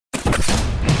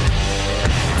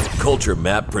Culture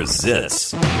Map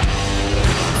presents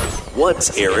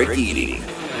What's Eric Eating?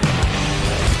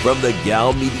 From the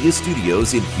Gal Media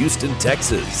Studios in Houston,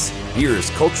 Texas,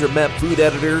 here's Culture Map food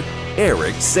editor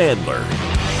Eric Sandler.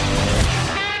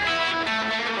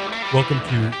 Welcome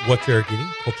to What's Eric Eating,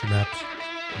 Culture Map's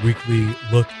weekly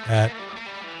look at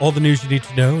all the news you need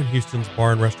to know in Houston's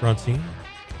bar and restaurant scene.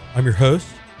 I'm your host,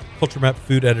 Culture Map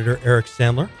food editor Eric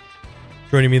Sandler.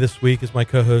 Joining me this week as my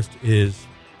co-host is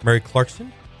Mary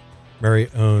Clarkson.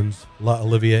 Mary owns La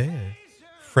Olivier, a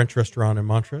French restaurant in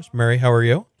Montrose. Mary, how are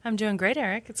you? I'm doing great,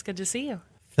 Eric. It's good to see you.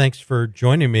 Thanks for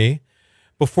joining me.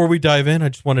 Before we dive in, I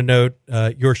just want to note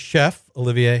your chef,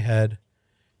 Olivier, had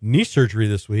knee surgery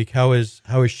this week. How is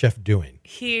Chef doing?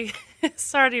 He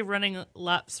is already running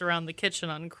laps around the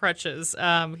kitchen on crutches.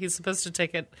 He's supposed to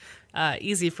take it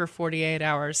easy for 48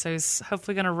 hours, so he's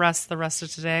hopefully going to rest the rest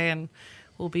of today, and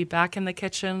we'll be back in the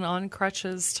kitchen on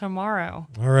crutches tomorrow.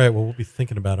 All right. Well, we'll be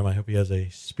thinking about him. I hope he has a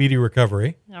speedy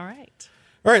recovery. All right.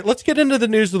 All right. Let's get into the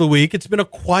news of the week. It's been a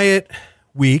quiet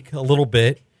week, a little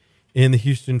bit, in the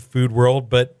Houston food world,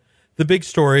 but the big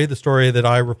story, the story that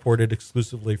I reported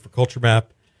exclusively for Culture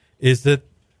Map, is that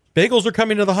bagels are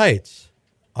coming to the Heights.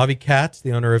 Avi Katz,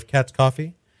 the owner of Katz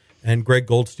Coffee, and Greg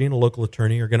Goldstein, a local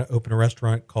attorney, are going to open a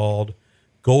restaurant called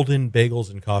Golden Bagels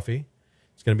and Coffee.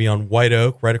 It's going to be on White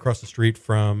Oak, right across the street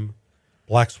from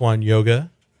Black Swan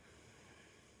Yoga.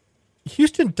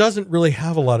 Houston doesn't really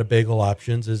have a lot of bagel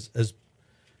options. As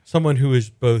someone who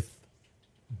is both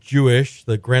Jewish,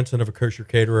 the grandson of a kosher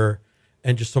caterer,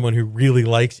 and just someone who really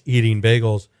likes eating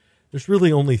bagels, there's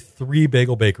really only 3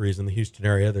 bagel bakeries in the Houston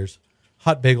area. There's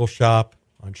Hot Bagel Shop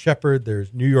on Shepherd.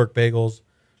 There's New York Bagels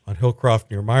on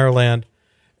Hillcroft near Meyerland.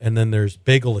 And then there's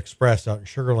Bagel Express out in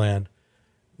Sugarland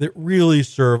that really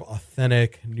serve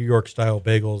authentic New York-style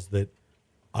bagels that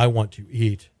I want to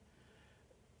eat.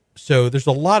 So there's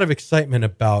a lot of excitement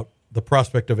about the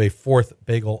prospect of a 4th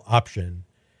bagel option.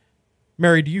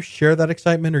 Mary, do you share that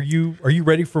excitement? Are you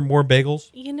ready for more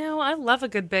bagels? You know, I love a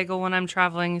good bagel when I'm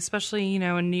traveling, especially,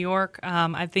 in New York.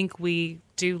 I think we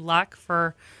do lack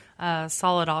for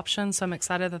solid options, so I'm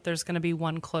excited that there's going to be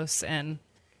one close in.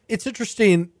 It's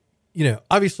interesting.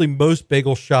 Obviously most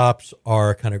bagel shops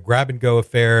are kind of grab-and-go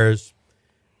affairs.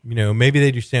 Maybe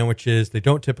they do sandwiches. They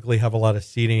don't typically have a lot of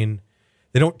seating.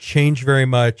 They don't change very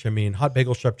much. I mean, Hot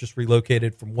Bagel Shop just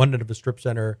relocated from one end of the strip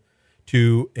center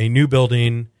to a new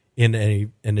building in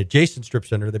an adjacent strip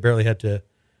center. They barely had to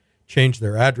change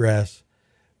their address.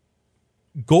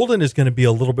 Golden is going to be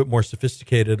a little bit more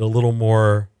sophisticated, a little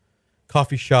more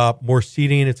coffee shop, more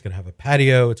seating. It's going to have a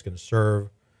patio. It's going to serve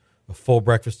a full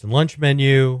breakfast and lunch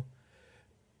menu.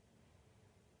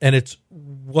 And it's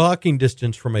walking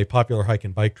distance from a popular hike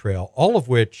and bike trail, all of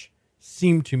which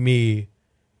seem to me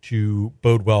to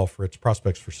bode well for its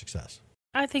prospects for success.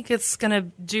 I think it's going to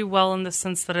do well in the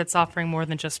sense that it's offering more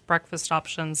than just breakfast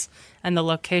options, and the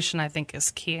location, I think,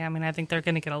 is key. I mean, I think they're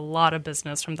going to get a lot of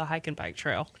business from the hike and bike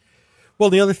trail.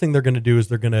 Well, the other thing they're going to do is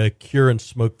they're going to cure and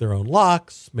smoke their own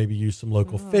lox, maybe use some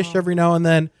local fish every now and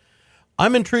then.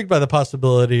 I'm intrigued by the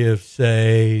possibility of,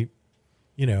 say,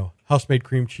 house-made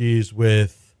cream cheese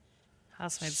with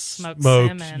house-made smoked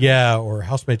salmon. Yeah, or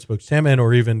house-made smoked salmon,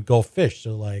 or even Gulf fish.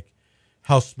 So like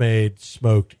house-made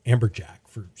smoked amberjack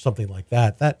for something like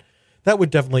that. That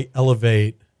would definitely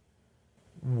elevate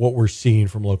what we're seeing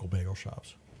from local bagel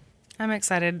shops. I'm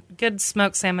excited. Good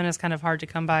smoked salmon is kind of hard to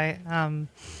come by.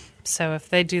 So if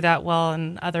they do that well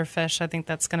and other fish, I think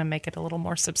that's going to make it a little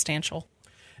more substantial.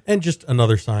 And just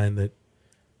another sign that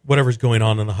whatever's going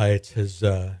on in the Heights is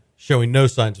showing no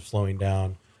signs of slowing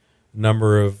down.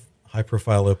 Number of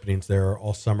high-profile openings there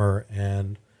all summer,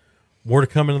 and more to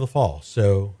come into the fall.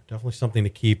 So definitely something to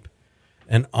keep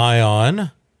an eye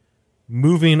on.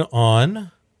 Moving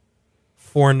on,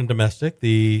 foreign and domestic,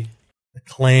 the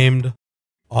acclaimed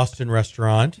Austin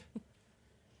restaurant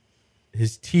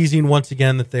is teasing once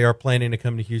again that they are planning to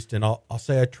come to Houston. I'll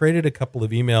say I traded a couple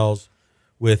of emails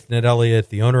with Ned Elliott,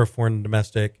 the owner of Foreign and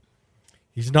Domestic.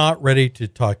 He's not ready to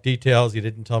talk details. He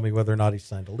didn't tell me whether or not he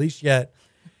signed a lease yet.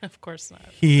 Of course not.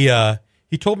 He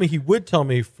told me he would tell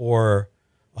me for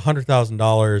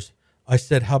 $100,000. I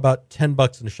said, how about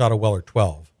 $10 and a shot of Weller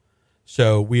 12?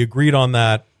 So we agreed on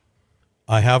that.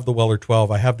 I have the Weller 12.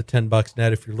 I have the $10.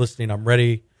 Ned, if you're listening, I'm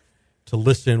ready to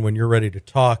listen when you're ready to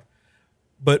talk.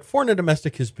 But Foreign and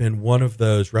Domestic has been one of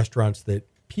those restaurants that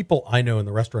people I know in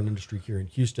the restaurant industry here in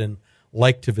Houston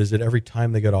like to visit every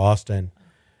time they go to Austin.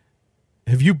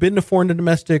 Have you been to Foreign and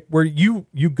Domestic? Where you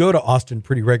go to Austin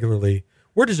pretty regularly.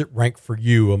 Where does it rank for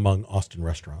you among Austin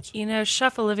restaurants?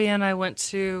 Chef Olivia and I went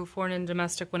to Foreign and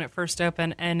Domestic when it first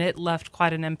opened, and it left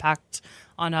quite an impact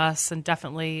on us, and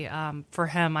definitely for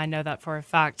him, I know that for a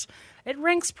fact. It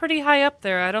ranks pretty high up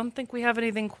there. I don't think we have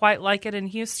anything quite like it in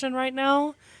Houston right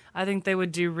now. I think they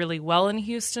would do really well in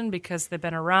Houston because they've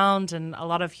been around, and a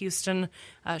lot of Houston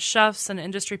chefs and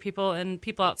industry people and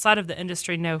people outside of the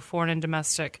industry know Foreign and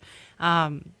Domestic.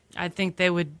 I think they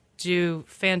would do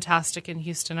fantastic in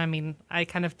Houston. I mean, I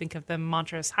kind of think of them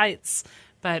Montrose Heights,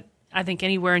 but I think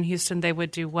anywhere in Houston they would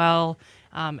do well.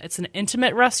 It's an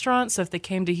intimate restaurant, so if they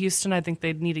came to Houston, I think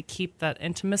they'd need to keep that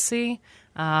intimacy,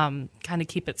 kind of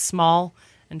keep it small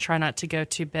and try not to go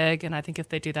too big. And I think if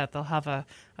they do that, they'll have a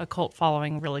cult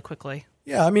following really quickly.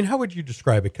 Yeah, I mean, how would you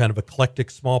describe it? Kind of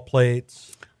eclectic, small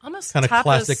plates? Almost kind of tapas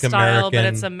classic style, American. but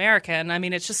it's American. I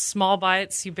mean, it's just small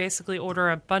bites. You basically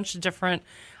order a bunch of different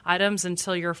items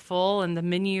until you're full, and the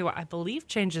menu, I believe,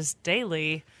 changes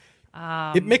daily.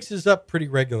 It mixes up pretty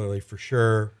regularly, for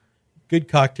sure. Good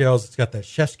cocktails. It's got that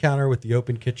chef's counter with the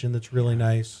open kitchen that's really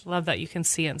nice. Love that you can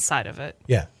see inside of it.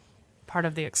 Yeah. Part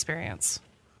of the experience.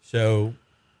 So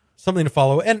something to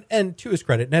follow. And to his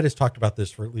credit, Ned has talked about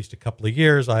this for at least a couple of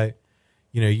years.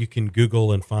 You can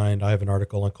Google and find, I have an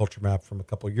article on Culture Map from a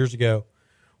couple of years ago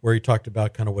where he talked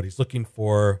about kind of what he's looking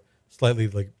for, slightly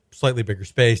bigger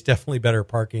space, definitely better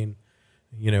parking.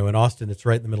 In Austin, it's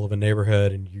right in the middle of a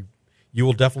neighborhood, and you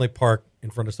will definitely park in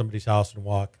front of somebody's house and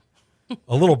walk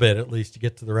a little bit at least to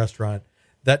get to the restaurant.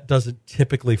 That doesn't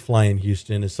typically fly in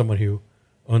Houston. As someone who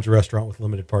owns a restaurant with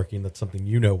limited parking, that's something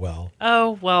you know well.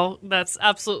 Oh, well, that's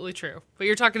absolutely true. But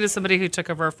you're talking to somebody who took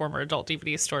over a former adult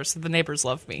DVD store, so the neighbors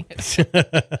love me.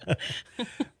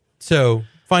 So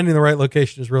finding the right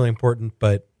location is really important,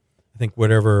 but I think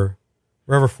wherever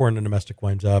Foreign and Domestic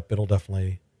winds up, it'll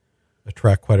definitely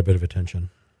attract quite a bit of attention.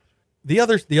 The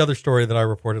other story that I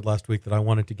reported last week that I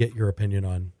wanted to get your opinion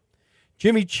on,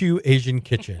 Jimmy Choo Asian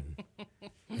Kitchen,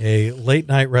 a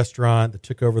late-night restaurant that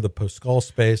took over the Pascal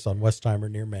space on Westheimer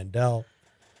near Mandel,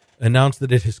 announced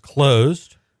that it has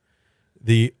closed.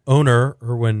 The owner,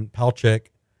 Erwin Palchik,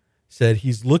 said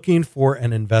he's looking for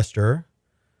an investor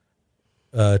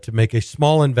to make a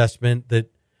small investment. That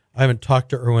I haven't talked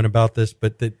to Erwin about this,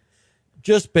 but that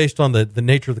just based on the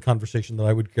nature of the conversation, that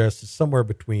I would guess is somewhere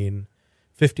between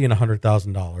 $50,000 and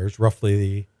 $100,000, roughly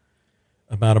the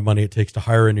amount of money it takes to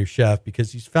hire a new chef,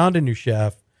 because he's found a new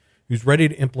chef who's ready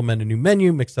to implement a new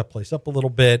menu, mix that place up a little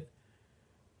bit,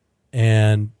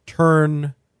 and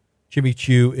turn Jimmy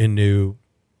Choo into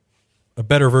a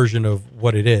better version of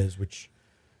what it is, which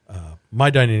my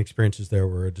dining experiences there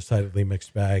were a decidedly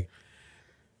mixed bag.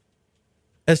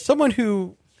 As someone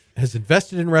who has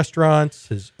invested in restaurants,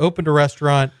 has opened a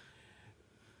restaurant,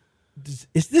 does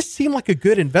this seem like a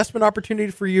good investment opportunity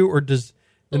for you, or does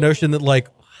the notion that, like,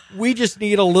 we just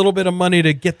need a little bit of money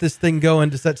to get this thing going,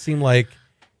 does that seem like,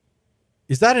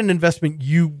 is that an investment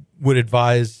you would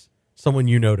advise someone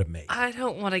you know to make? I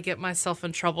don't want to get myself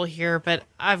in trouble here, but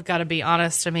I've got to be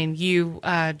honest. I mean, you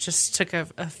just took a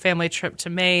family trip to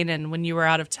Maine, and when you were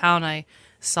out of town, I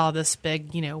saw this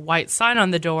big, white sign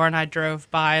on the door, and I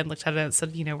drove by and looked at it and it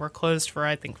said, we're closed for,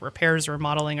 I think, repairs or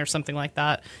remodeling or something like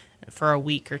that for a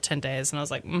week or 10 days. And I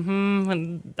was like,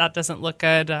 and that doesn't look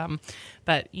good.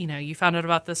 But, you found out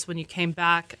about this when you came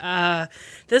back.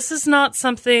 This is not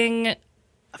something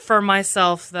for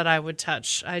myself that I would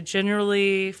touch. I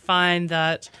generally find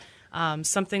that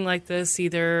something like this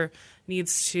either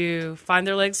needs to find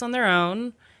their legs on their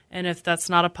own, and if that's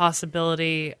not a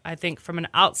possibility, I think from an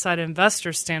outside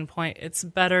investor standpoint, it's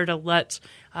better to let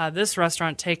this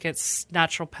restaurant take its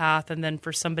natural path and then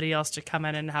for somebody else to come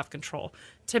in and have control.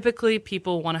 Typically,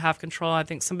 people want to have control. I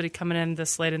think somebody coming in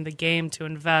this late in the game to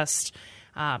invest,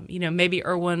 maybe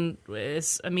Erwin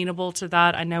is amenable to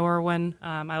that. I know Erwin.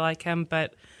 I like him.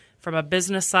 But from a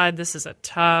business side, this is a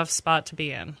tough spot to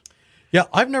be in. Yeah,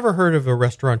 I've never heard of a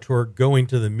restaurateur going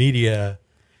to the media.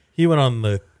 He went on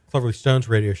the Cleverly Stone's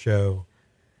radio show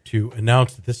to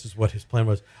announce that this is what his plan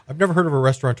was. I've never heard of a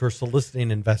restaurateur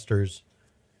soliciting investors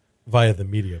via the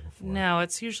media before. No,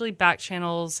 it's usually back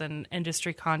channels and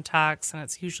industry contacts, and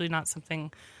it's usually not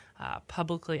something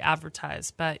publicly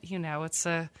advertised. But, it's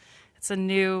a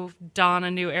new dawn,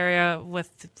 a new area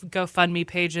with GoFundMe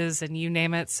pages and you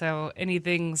name it. So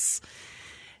anything's...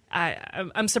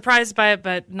 I'm surprised by it,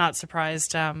 but not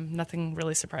surprised. Nothing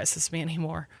really surprises me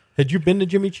anymore. Had you been to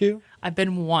Jimmy Choo? I've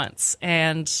been once,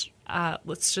 and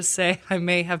let's just say I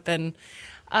may have been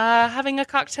having a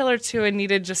cocktail or two and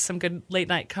needed just some good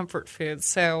late-night comfort food.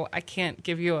 So I can't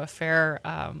give you a fair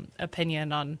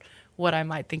opinion on what I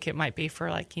might think it might be for,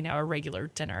 a regular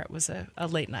dinner. It was a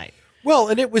late night. Well,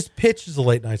 and it was pitched as a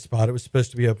late night spot. It was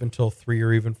supposed to be open until 3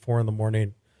 or even 4 in the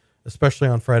morning, especially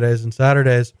on Fridays and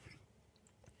Saturdays.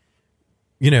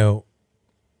 You know,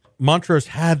 Montrose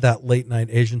had that late night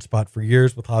Asian spot for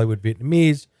years with Hollywood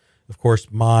Vietnamese. Of course,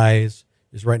 Mai's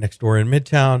is right next door in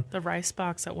Midtown. The Rice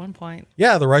Box at one point.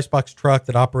 Yeah, the Rice Box truck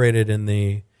that operated in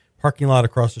the parking lot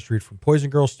across the street from Poison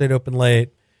Girl stayed open late.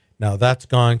 Now that's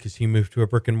gone because he moved to a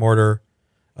brick and mortar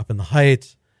up in the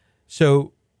Heights.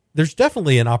 So there's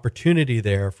definitely an opportunity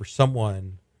there for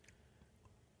someone.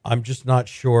 I'm just not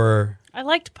sure. I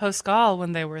liked Pascal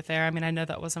when they were there. I mean, I know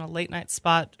that wasn't a late night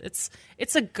spot. It's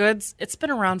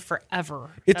been around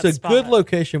forever. It's a good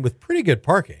location with pretty good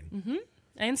parking. Mm-hmm.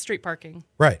 And street parking.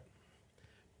 Right.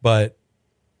 But,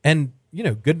 and, you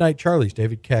know, Goodnight Charlie's,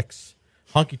 David Keck's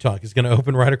Honky Tonk is going to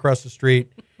open right across the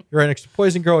street. You're right next to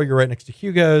Poison Girl. You're right next to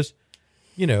Hugo's.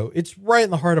 You know, it's right in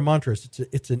the heart of Montrose.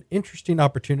 It's an interesting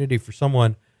opportunity for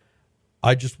someone.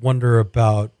 I just wonder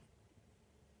about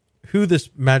who this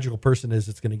magical person is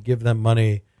that's going to give them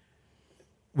money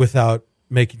without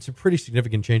making some pretty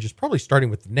significant changes, probably starting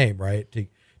with the name, right?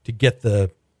 To get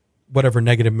the whatever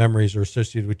negative memories are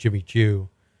associated with Jimmy Choo.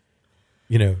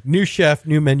 You know, new chef,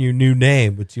 new menu, new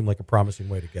name would seem like a promising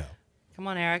way to go. Come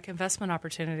on, Eric, investment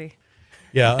opportunity.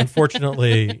 Yeah,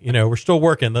 unfortunately, you know, we're still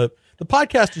working. The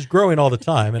podcast is growing all the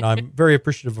time, and I'm very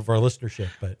appreciative of our listenership,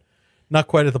 but not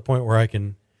quite at the point where I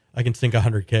can sink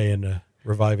 $100K into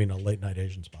reviving a late night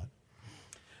Asian spot.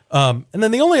 And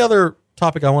then the only other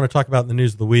topic I want to talk about in the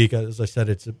news of the week, as I said,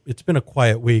 it's been a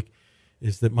quiet week,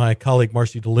 is that my colleague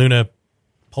Marcy DeLuna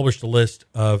published a list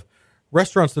of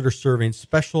restaurants that are serving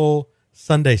special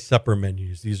Sunday supper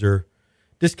menus. These are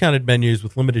discounted menus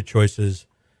with limited choices.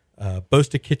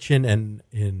 Boast a Kitchen and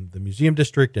in the Museum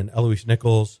District and Eloise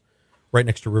Nichols, right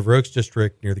next to River Oaks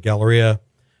District near the Galleria,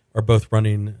 are both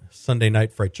running Sunday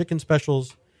night fried chicken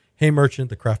specials. Hay Merchant,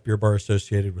 the craft beer bar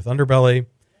associated with Underbelly,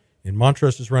 in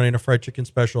Montrose is running a fried chicken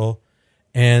special.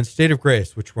 And State of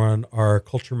Grace, which won our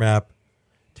Culture Map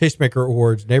Tastemaker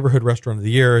Awards Neighborhood Restaurant of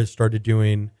the Year, has started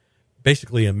doing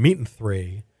basically a meat and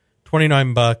three,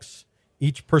 $29.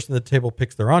 Each person at the table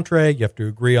picks their entree. You have to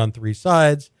agree on 3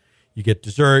 sides. You get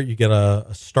dessert. You get a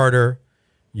starter,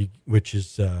 which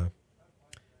is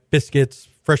biscuits,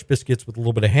 fresh biscuits with a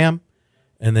little bit of ham.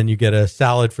 And then you get a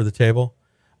salad for the table.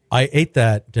 I ate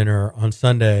that dinner on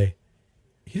Sunday.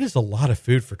 It is a lot of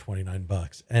food for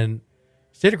 $29. And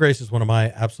State of Grace is one of my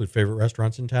absolute favorite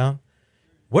restaurants in town.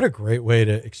 What a great way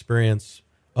to experience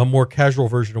a more casual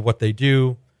version of what they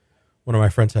do. One of my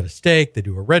friends had a steak. They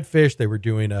do a redfish. They were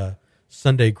doing a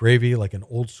Sunday gravy, like an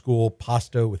old school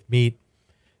pasta with meat.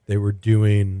 They were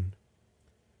doing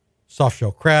soft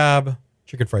shell crab,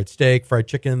 chicken fried steak, fried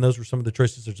chicken. Those were some of the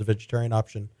choices. There's a vegetarian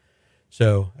option.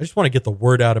 So I just want to get the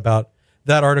word out about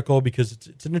that article because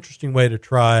it's an interesting way to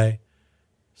try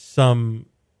some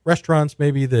restaurants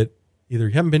maybe that either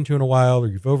you haven't been to in a while or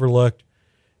you've overlooked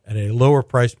at a lower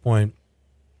price point.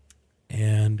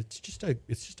 And it's just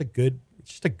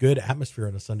a good atmosphere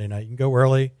on a Sunday night. You can go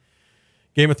early.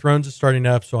 Game of Thrones is starting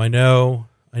up, so I know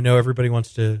nobody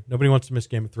wants to miss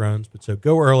Game of Thrones, but so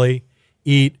go early,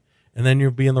 eat, and then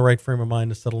you'll be in the right frame of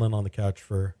mind to settle in on the couch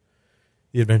for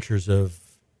the adventures of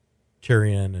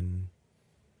Tyrion and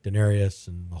Daenerys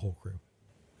and the whole crew.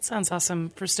 Sounds awesome.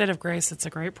 For State of Grace, it's a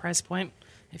great price point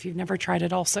if you've never tried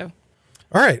it also.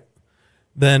 All right.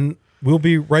 Then we'll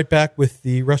be right back with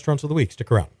the restaurants of the week.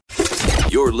 Stick around.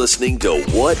 You're listening to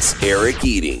What's Eric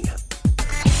Eating?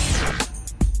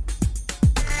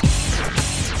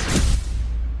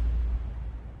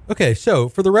 Okay, so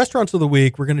for the restaurants of the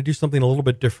week, we're going to do something a little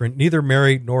bit different. Neither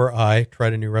Mary nor I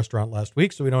tried a new restaurant last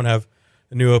week, so we don't have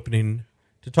a new opening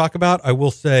to talk about. I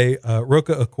will say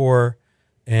Roca Accor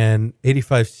and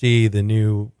 85C, the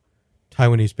new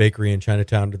Taiwanese bakery in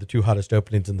Chinatown, are the 2 hottest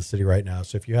openings in the city right now.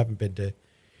 So if you haven't been to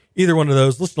either one of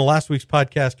those, listen to last week's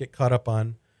podcast, get caught up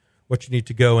on what you need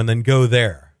to go, and then go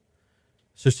there.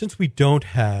 So since we don't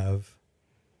have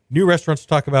new restaurants to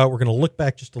talk about, we're going to look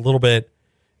back just a little bit.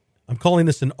 I'm calling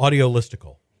this an audio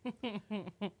listicle. We're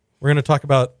going to talk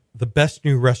about the best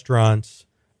new restaurants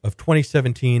of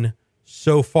 2017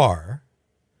 so far.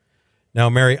 Now,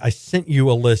 Mary, I sent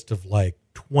you a list of like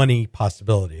 20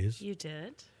 possibilities. You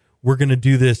did. We're going to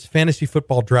do this fantasy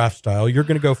football draft style. You're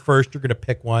going to go first. You're going to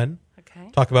pick one. Okay.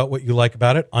 Talk about what you like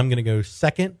about it. I'm going to go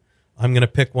second. I'm going to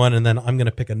pick one, and then I'm going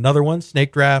to pick another one,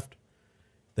 snake draft.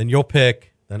 Then you'll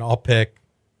pick, then I'll pick,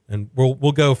 and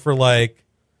we'll go for like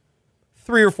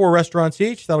 3 or 4 restaurants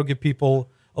each. That'll give people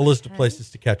a list of places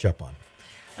to catch up on.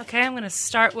 Okay, I'm going to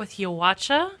start with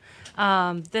Yawacha.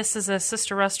 This is a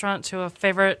sister restaurant to a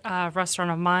favorite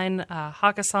restaurant of mine,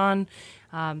 Hakkasan.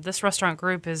 This restaurant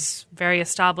group is very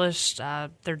established.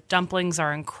 Their dumplings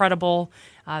are incredible.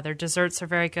 Their desserts are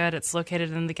very good. It's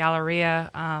located in the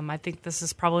Galleria. I think this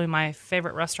is probably my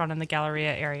favorite restaurant in the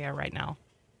Galleria area right now.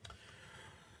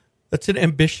 That's an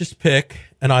ambitious pick,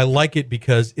 and I like it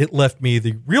because it left me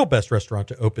the real best restaurant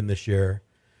to open this year,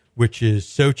 which is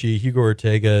Sochi, Hugo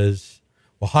Ortega's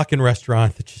Oaxacan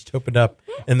restaurant that just opened up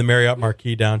in the Marriott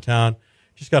Marquis downtown.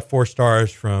 Just got 4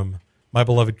 stars from my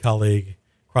beloved colleague,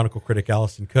 Chronicle critic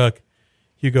Allison Cook.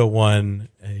 Hugo won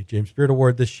a James Beard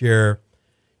Award this year.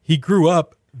 He grew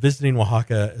up visiting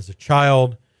Oaxaca as a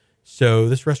child, so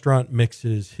this restaurant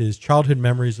mixes his childhood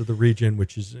memories of the region,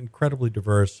 which is incredibly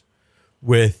diverse,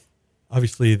 with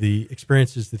obviously the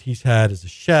experiences that he's had as a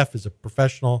chef, as a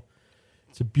professional.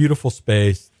 It's a beautiful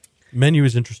space. The menu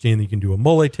is interesting. You can do a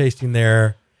mole tasting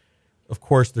there. Of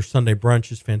course, their Sunday brunch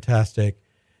is fantastic.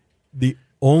 The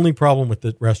only problem with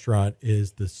the restaurant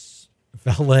is the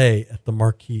valet at the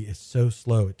Marquis is so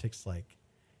slow. It takes like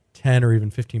 10 or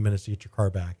even 15 minutes to get your car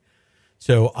back.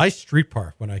 So I street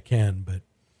park when I can, but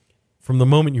from the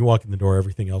moment you walk in the door,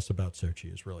 everything else about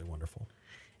Sochi is really wonderful.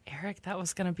 Eric, that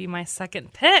was going to be my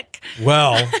second pick.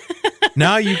 Well,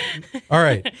 now you... All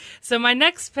right. So my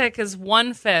next pick is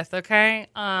 1/5, okay?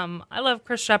 I love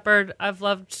Chris Shepherd. I've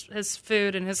loved his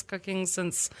food and his cooking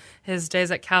since his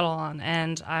days at Cattle On,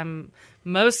 and I'm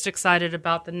most excited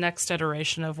about the next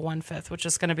iteration of 1/5, which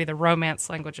is going to be the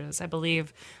Romance languages, I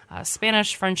believe,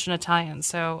 Spanish, French, and Italian.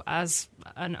 So as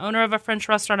an owner of a French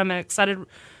restaurant, I'm excited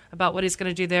about what he's going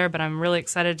to do there, but I'm really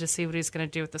excited to see what he's going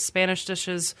to do with the Spanish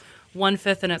dishes.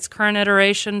 1/5 in its current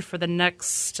iteration for the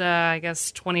next,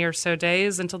 20 or so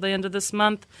days until the end of this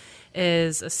month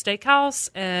is a steakhouse,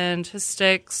 and his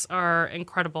steaks are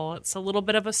incredible. It's a little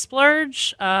bit of a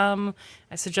splurge. I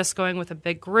suggest going with a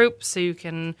big group so you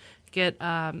can get,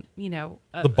 the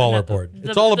baller board.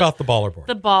 It's all about the baller board.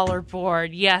 The baller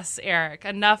board. Yes, Eric.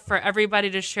 Enough for everybody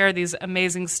to share these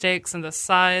amazing steaks and the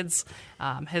sides.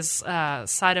 His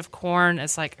side of corn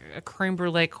is like a creme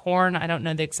brulee corn. I don't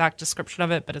know the exact description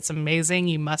of it, but it's amazing.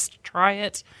 You must try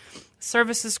it.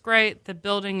 Service is great. The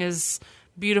building is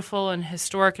beautiful and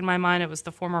historic in my mind. It was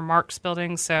the former Marx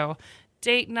building. So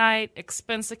date night,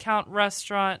 expense account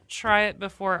restaurant. Try it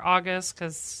before August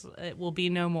because it will be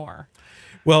no more.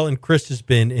 Well, and Chris has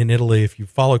been in Italy. If you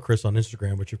follow Chris on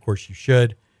Instagram, which of course you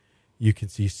should, you can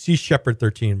see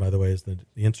Shepherd13, by the way, is the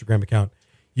Instagram account.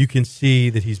 You can see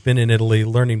that he's been in Italy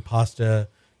learning pasta,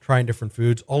 trying different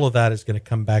foods. All of that is going to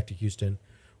come back to Houston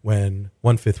when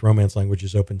 1/5 Romance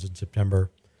Languages opens in September.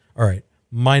 All right,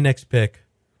 my next pick,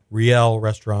 Riel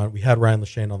Restaurant. We had Ryan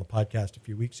Lashane on the podcast a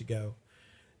few weeks ago.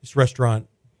 This restaurant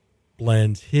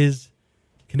blends his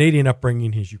Canadian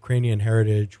upbringing, his Ukrainian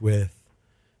heritage with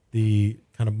the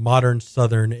kind of modern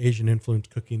Southern Asian influence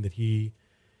cooking that he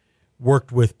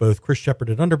worked with both Chris Shepherd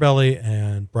at Underbelly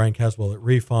and Brian Caswell at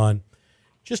Reef on.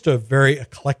 Just a very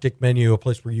eclectic menu, a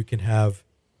place where you can have,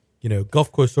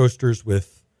 Gulf Coast oysters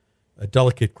with a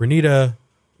delicate granita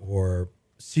or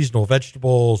seasonal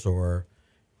vegetables or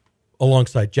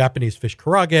alongside Japanese fish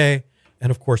karage.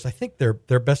 And of course, I think they're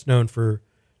best known for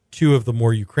 2 of the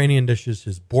more Ukrainian dishes,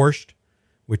 his borscht,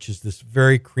 which is this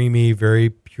very creamy, very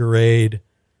pureed,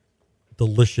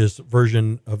 delicious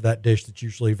version of that dish that's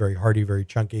usually very hearty, very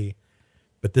chunky.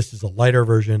 But this is a lighter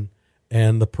version.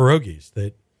 And the pierogies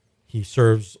that he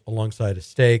serves alongside a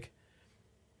steak.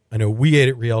 I know we ate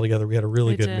at Riel together. We had a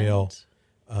really good meal.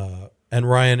 And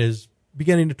Ryan is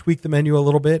beginning to tweak the menu a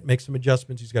little bit, make some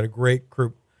adjustments. He's got a great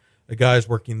group of guys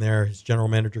working there. His general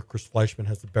manager, Chris Fleischman,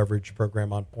 has the beverage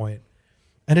program on point.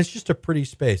 And it's just a pretty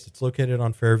space. It's located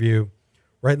on Fairview,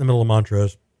 right in the middle of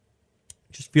Montrose.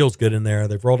 It just feels good in there.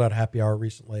 They've rolled out happy hour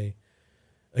recently.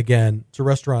 Again, it's a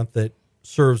restaurant that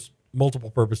serves multiple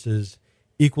purposes,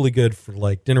 equally good for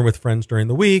like dinner with friends during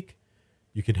the week.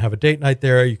 You can have a date night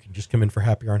there. You can just come in for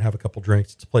happy hour and have a couple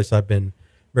drinks. It's a place I've been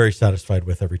very satisfied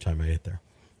with every time I ate there.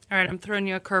 All right, I'm throwing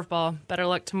you a curveball. Better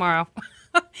luck tomorrow.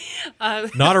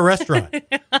 Not a restaurant.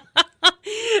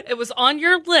 It was on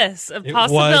your list of It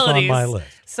possibilities. was on my list.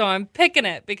 So I'm picking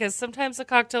it because sometimes a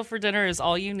cocktail for dinner is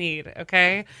all you need,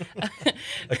 okay?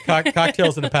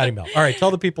 Cocktails and a patty melt. All right,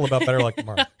 tell the people about Better Luck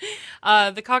Tomorrow.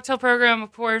 The cocktail program,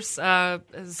 of course,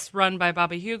 is run by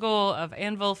Bobby Hugel of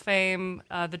Anvil fame.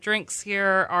 The drinks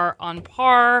here are on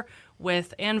par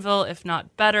with Anvil, if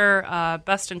not better.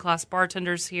 Best-in-class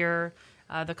bartenders here.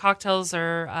 The cocktails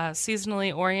are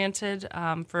seasonally oriented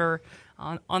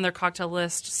on their cocktail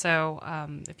list. So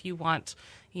if you want,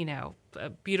 a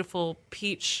beautiful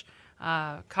peach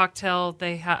cocktail,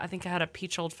 I think I had a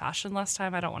peach old fashioned last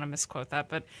time. I don't want to misquote that,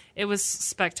 but it was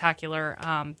spectacular.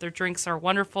 Their drinks are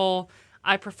wonderful.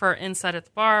 I prefer inside at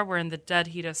the bar. We're in the dead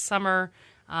heat of summer.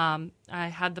 I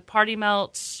had the party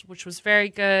melt, which was very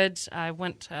good. I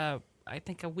went, I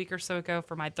think, a week or so ago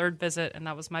for my third visit, and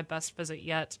that was my best visit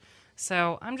yet.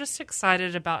 So I'm just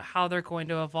excited about how they're going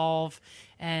to evolve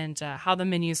and how the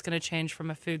menu is going to change from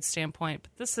a food standpoint.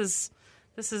 But this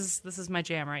is my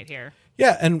jam right here.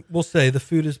 Yeah, and we'll say the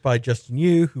food is by Justin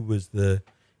Yu, who was the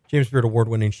James Beard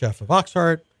Award-winning chef of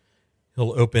Oxheart.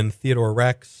 He'll open Theodore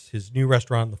Rex, his new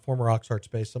restaurant in the former Oxheart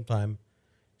space, sometime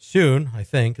soon, I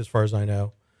think, as far as I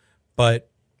know.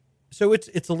 But so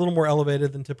it's a little more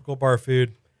elevated than typical bar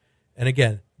food. And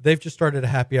again, they've just started a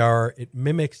happy hour. It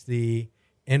mimics the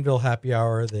Anvil happy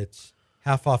hour that's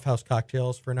half off house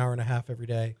cocktails for an hour and a half every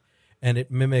day. And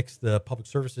it mimics the public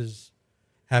services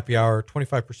happy hour,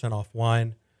 25% off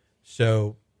wine.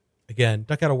 So again,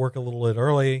 duck out of work a little bit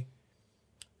early,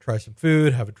 try some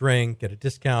food, have a drink, get a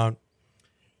discount.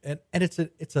 And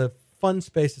it's a fun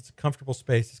space. It's a comfortable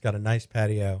space. It's got a nice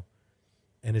patio.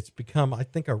 And it's become, I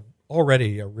think,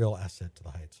 already a real asset to the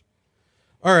Heights.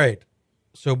 All right.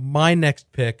 So my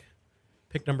next pick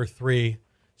number 3,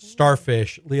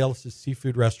 Starfish, Lee Ellis's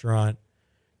seafood restaurant,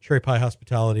 Cherry Pie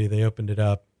Hospitality. They opened it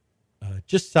up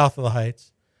just south of the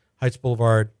Heights, Heights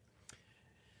Boulevard.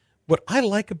 What I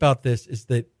like about this is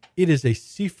that it is a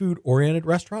seafood-oriented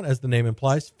restaurant, as the name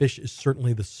implies. Fish is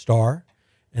certainly the star,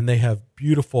 and they have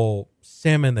beautiful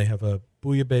salmon. They have a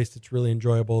bouillabaisse that's really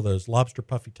enjoyable. Those lobster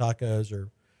puffy tacos are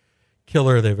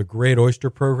killer. They have a great oyster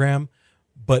program,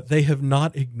 but they have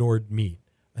not ignored meat.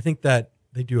 I think that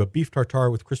they do a beef tartare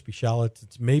with crispy shallots.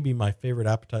 It's maybe my favorite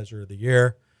appetizer of the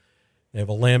year. They have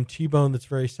a lamb T-bone that's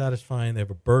very satisfying. They have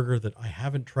a burger that I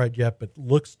haven't tried yet, but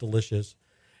looks delicious.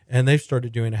 And they've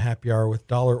started doing a happy hour with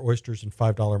 $1 oysters and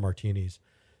 $5 martinis.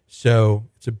 So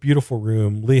it's a beautiful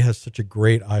room. Lee has such a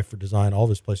great eye for design. All of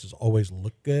his places always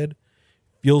look good,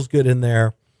 feels good in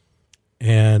there.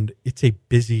 And it's a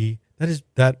busy,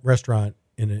 that restaurant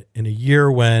in a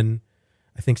year when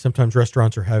I think sometimes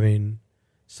restaurants are having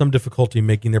some difficulty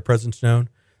making their presence known.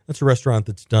 That's a restaurant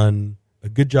that's done a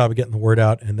good job of getting the word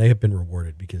out, and they have been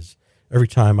rewarded because every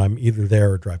time I'm either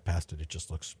there or drive past it, it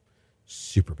just looks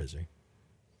super busy.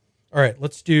 All right,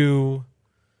 let's do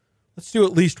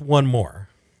at least one more.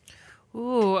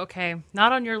 Ooh, okay.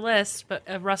 Not on your list, but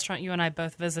a restaurant you and I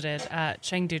both visited,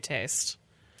 Chengdu Taste.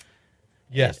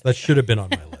 Yes, that should have been on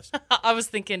my list. I was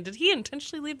thinking, did he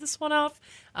intentionally leave this one off?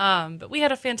 But we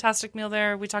had a fantastic meal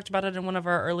there. We talked about it in one of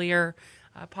our earlier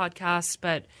podcasts,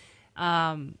 but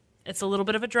it's a little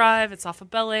bit of a drive. It's off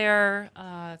of Bel Air.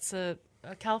 It's a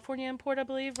California import, I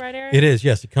believe, right, Eric? It is,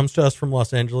 yes. It comes to us from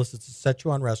Los Angeles. It's a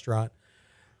Sichuan restaurant.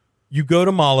 You go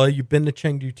to Mala. You've been to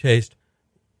Chengdu Taste.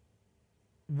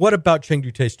 What about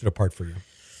Chengdu Taste stood apart for you?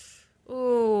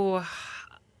 Ooh,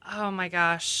 oh my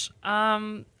gosh.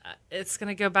 It's going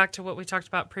to go back to what we talked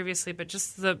about previously, but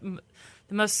just the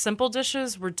most simple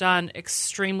dishes were done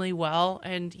extremely well.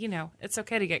 And, you know, it's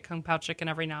okay to get Kung Pao chicken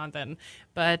every now and then.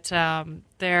 But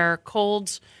they're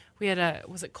cold. We had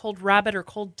was it cold rabbit or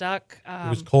cold duck? It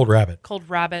was cold rabbit. Cold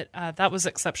rabbit. That was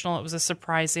exceptional. It was a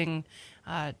surprising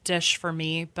dish for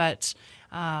me. But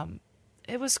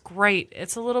it was great.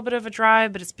 It's a little bit of a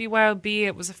drive, but it's BYOB.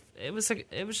 It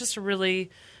was just a really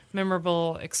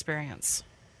memorable experience.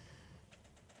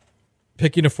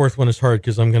 Picking a fourth one is hard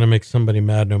because I'm going to make somebody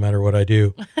mad no matter what I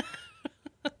do.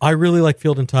 I really like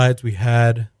Field and Tides. We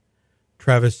had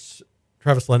Travis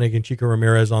Lenig and Chico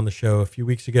Ramirez on the show a few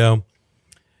weeks ago.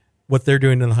 What they're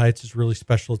doing in the Heights is really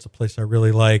special. It's a place I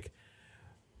really like.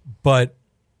 But,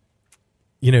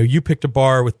 you know, you picked a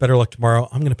bar with Better Luck Tomorrow.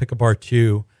 I'm going to pick a bar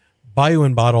too. Bayou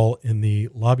and Bottle in the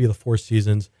lobby of the Four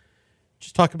Seasons.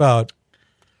 Just talk about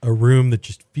a room that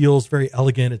just feels very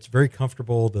elegant. It's very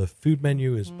comfortable. The food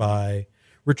menu is by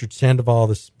Richard Sandoval,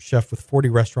 this chef with 40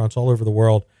 restaurants all over the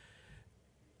world.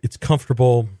 It's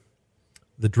comfortable.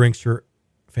 The drinks are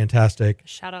fantastic.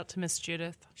 Shout out to Miss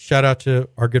Judith. Shout out to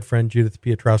our good friend Judith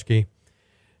Piotrowski.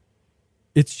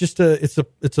 It's just it's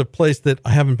a place that I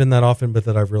haven't been that often, but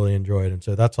that I've really enjoyed, and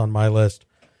so that's on my list.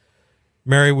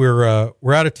 Mary, we're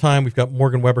out of time. We've got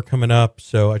Morgan Weber coming up,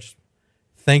 so I just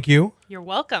thank you. You're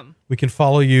welcome. We can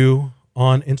follow you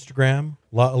on Instagram,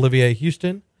 La Olivier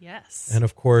Houston. Yes. And,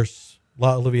 of course,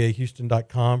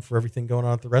 laolivierhouston.com for everything going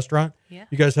on at the restaurant. Yeah.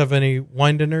 You guys have any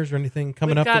wine dinners or anything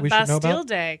coming up that we should know about? We've got Bastille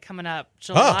Day coming up,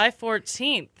 July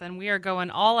 14th, and we are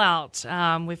going all out.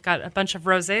 We've got a bunch of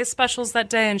rosé specials that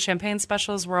day and champagne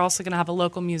specials. We're also going to have a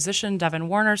local musician, Devin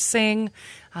Warner, sing.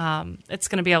 It's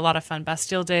going to be a lot of fun.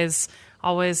 Bastille Day's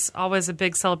always a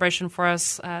big celebration for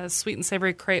us. Sweet and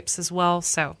savory crepes as well,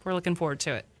 so we're looking forward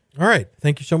to it. All right.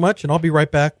 Thank you so much, and I'll be right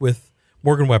back with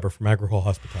Morgan Weber from Agricole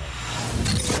Hospitality.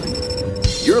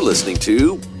 You're You're listening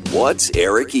to What's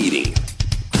Eric Eating?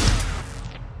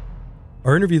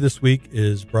 Our interview this week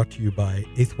is brought to you by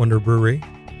Eighth Wonder Brewery.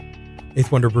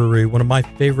 Eighth Wonder Brewery, one of my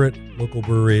favorite local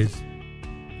breweries.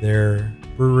 Their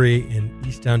brewery in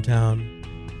East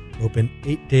Downtown, open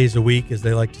 8 days a week, as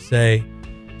they like to say.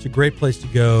 It's a great place to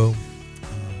go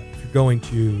if you're going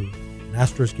to an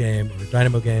Astros game or a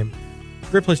Dynamo game. It's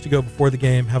a great place to go before the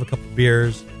game, have a couple of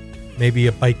beers, maybe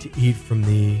a bite to eat from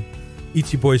the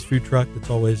Eatsy Boys food truck that's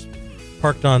always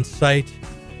parked on site.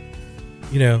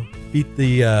 You know, beat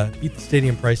the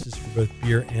stadium prices for both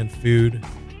beer and food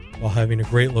while having a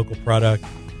great local product.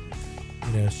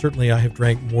 You know, certainly I have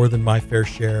drank more than my fair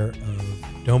share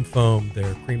of Dome Foam,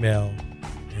 their cream ale,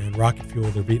 and Rocket Fuel,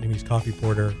 their Vietnamese coffee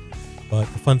porter.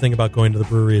 But the fun thing about going to the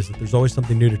brewery is that there's always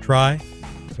something new to try,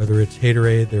 whether it's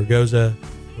Haterade, their Goza,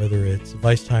 whether it's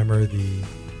Weissheimer, the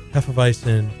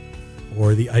Hefeweizen,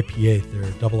 or the IPA,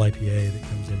 their double IPA that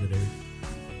comes in at a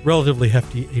relatively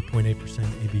hefty 8.8%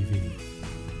 ABV.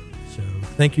 So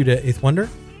thank you to Eighth Wonder,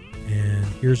 and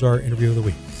here's our interview of the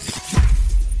week.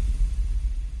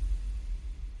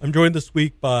 I'm joined this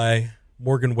week by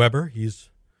Morgan Weber. He's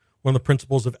one of the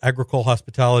principals of Agricole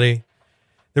Hospitality.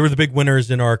 They were the big winners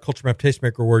in our Culture Map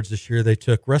Tastemaker Awards this year. They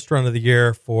took Restaurant of the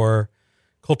Year for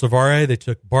Cultivare. They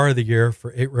took Bar of the Year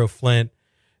for 8 Row Flint.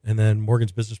 And then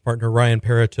Morgan's business partner, Ryan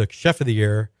Pera, took Chef of the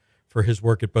Year for his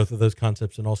work at both of those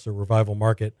concepts and also Revival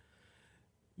Market.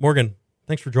 Morgan,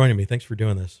 thanks for joining me. Thanks for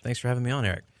doing this. Thanks for having me on,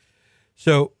 Eric.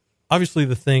 So obviously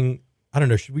the thing, I don't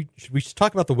know, should we just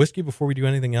talk about the whiskey before we do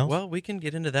anything else? Well, we can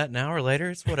get into that now or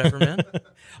later. It's whatever, man.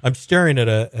 I'm staring at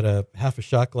a half a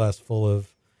shot glass full of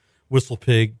Whistle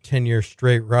Pig 10-year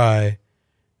straight rye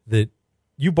that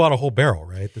you bought a whole barrel,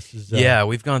 right? This is yeah,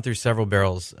 we've gone through several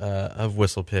barrels of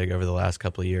Whistle Pig over the last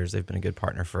couple of years. They've been a good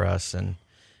partner for us and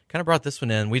kind of brought this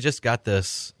one in. We just got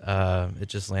this. It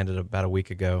just landed about a week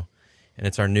ago, and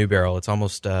it's our new barrel. It's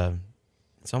almost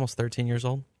 13 years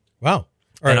old. Wow. All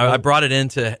right, and well, I brought it in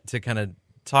to kind of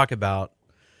talk about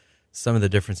some of the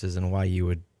differences in why you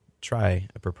would try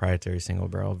a proprietary single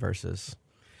barrel versus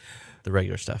the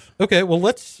regular stuff. Okay, well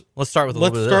let's start with a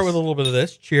little bit of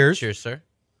this. Cheers. Cheers, sir.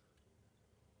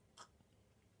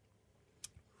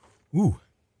 Ooh,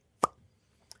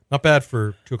 not bad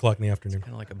for 2:00 in the afternoon.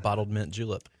 Kind of like a bottled mint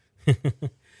julep.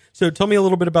 So tell me a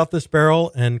little bit about this barrel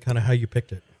and kind of how you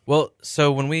picked it. Well,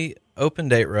 so when we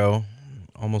opened 8 Row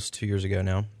almost 2 years ago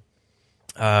now,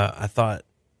 I thought,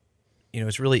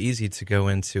 it's really easy to go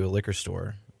into a liquor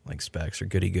store like Specs or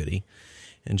Goody Goody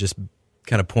and just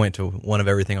kind of point to one of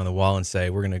everything on the wall and say,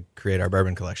 we're going to create our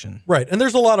bourbon collection. Right. And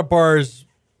there's a lot of bars,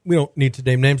 we don't need to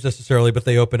name names necessarily, but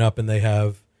they open up and they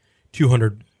have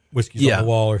 200 whiskeys on the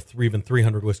wall or even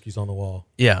 300 whiskeys on the wall.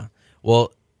 Yeah.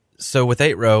 Well, so with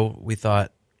 8 Row, we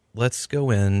thought, let's go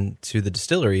into the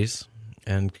distilleries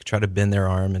and try to bend their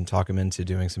arm and talk them into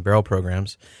doing some barrel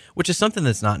programs, which is something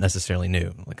that's not necessarily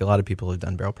new. Like a lot of people have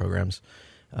done barrel programs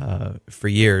for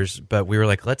years, but we were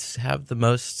like, let's have the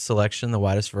most selection, the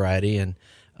widest variety, and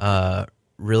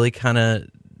really kind of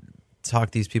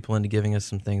talk these people into giving us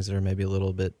some things that are maybe a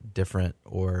little bit different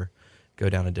or go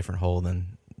down a different hole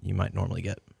than you might normally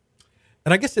get.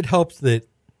 And I guess it helps that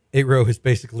 8 Row has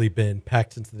basically been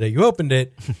packed since the day you opened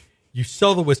it. You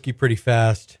sell the whiskey pretty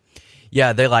fast.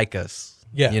 Yeah, they like us.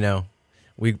 Yeah.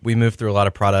 We move through a lot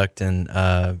of product, and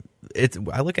I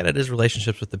look at it as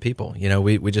relationships with the people.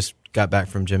 We just got back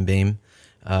from Jim Beam.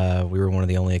 We were one of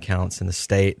the only accounts in the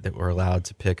state that were allowed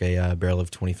to pick a barrel of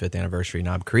 25th anniversary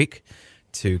Knob Creek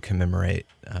to commemorate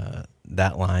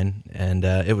that line, and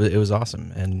it was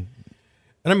awesome. And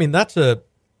I mean,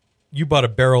 you bought a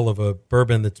barrel of a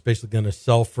bourbon that's basically going to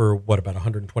sell for about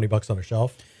 $120 on a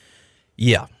shelf.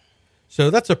 Yeah. So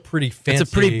that's a pretty fancy. It's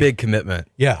a pretty big commitment.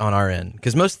 Yeah. On our end,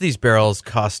 because most of these barrels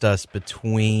cost us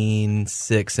between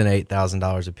 $6,000 and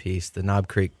 $8,000 a piece. The Knob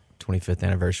Creek 25th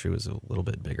anniversary was a little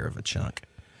bit bigger of a chunk.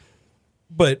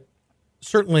 But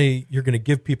certainly, you're going to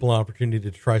give people an opportunity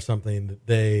to try something that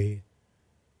they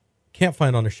can't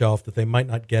find on a shelf, that they might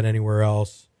not get anywhere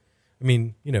else. I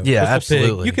mean, yeah, Whistle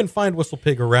absolutely. Pig, you can find Whistle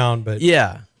Pig around, but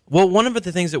yeah. Well, one of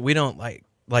the things that we don't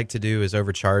like to do is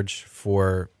overcharge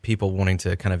for people wanting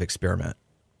to kind of experiment,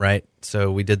 right?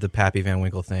 So we did the Pappy Van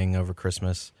Winkle thing over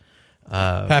Christmas.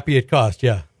 Pappy at cost,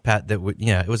 yeah.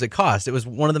 It was at cost. It was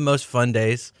one of the most fun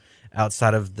days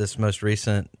outside of this most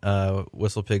recent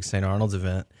Whistle Pig St. Arnold's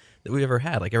event that we've ever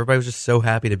had. Like, everybody was just so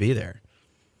happy to be there.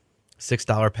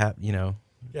 $6 Pap, Yeah,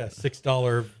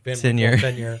 $6 Van 10-year.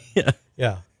 10-year. Yeah.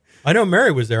 Yeah. I know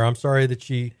Mary was there. I'm sorry that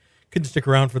she couldn't stick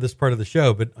around for this part of the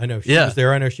show, but I know she was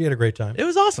there. I know she had a great time. It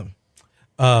was awesome.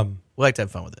 We like to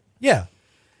have fun with it. Yeah.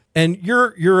 And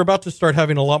you're about to start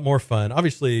having a lot more fun.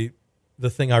 Obviously, the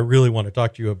thing I really want to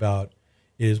talk to you about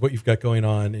is what you've got going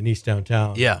on in East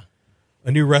Downtown. Yeah.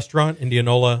 A new restaurant,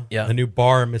 Indianola, Yeah. a new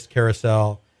bar, Miss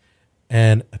Carousel,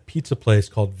 and a pizza place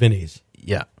called Vinny's.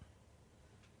 Yeah.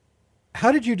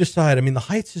 How did you decide? I mean, the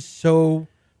Heights is so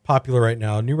popular right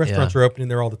now. New restaurants Yeah. are opening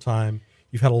there all the time.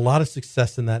 You've had a lot of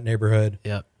success in that neighborhood.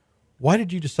 Yeah. Why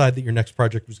did you decide that your next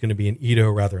project was going to be in Edo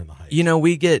rather than the Heights? You know,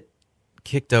 we get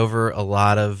kicked over a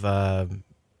lot of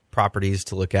properties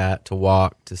to look at, to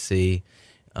walk, to see.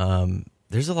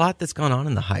 There's a lot that's gone on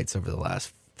in the Heights over the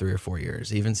last 3 or 4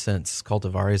 years, even since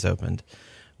Cultivari's opened.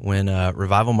 When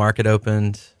Revival Market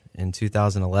opened in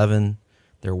 2011,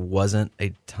 there weren't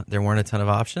a ton of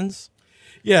options.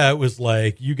 Yeah, it was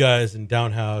like you guys and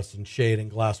Downhouse and Shade and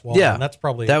Glass Wall. Yeah, and that's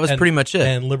probably that was pretty much it.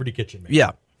 And Liberty Kitchen. Maybe.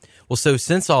 Yeah. Well, so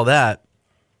since all that,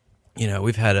 you know,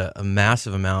 we've had a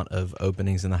massive amount of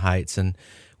openings in the Heights, and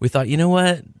we thought, you know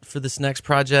what, for this next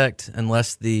project,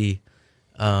 unless the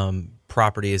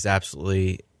property is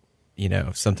absolutely, you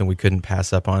know, something we couldn't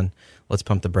pass up on, let's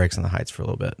pump the brakes on the Heights for a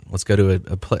little bit. Let's go to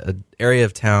a area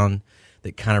of town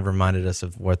that kind of reminded us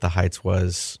of what the Heights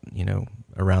was, you know,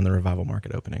 around the Revival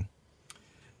Market opening.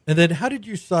 And then how did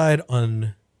you decide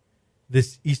on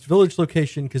this East Village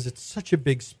location? Because it's such a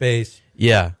big space.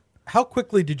 Yeah. How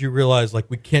quickly did you realize, like,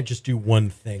 we can't just do one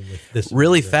thing with this?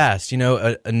 Really fast. You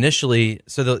know, initially,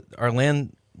 so our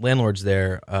landlords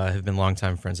there have been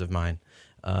longtime friends of mine,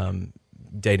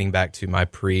 dating back to my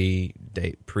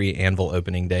pre-Anvil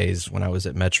opening days when I was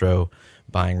at Metro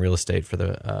buying real estate for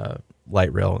the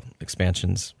light rail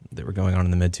expansions that were going on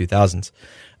in the mid-2000s.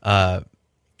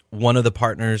 One of the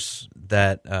partners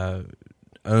that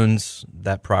owns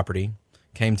that property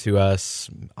came to us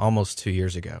almost 2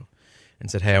 years ago and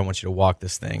said, "Hey, I want you to walk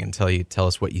this thing and tell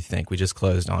us what you think. We just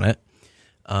closed on it."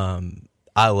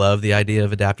 I love the idea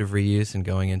of adaptive reuse and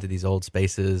going into these old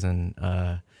spaces. And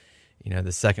you know,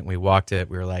 the second we walked it,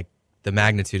 we were like, the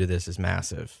magnitude of this is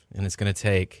massive, and it's going to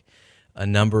take a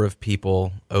number of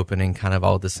people opening kind of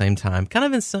all at the same time, kind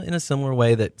of in a similar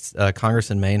way that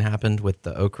Congress in Maine happened with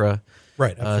the Okra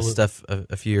stuff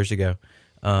a few years ago.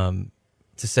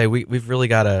 To say we've really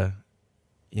got to,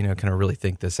 you know, kind of really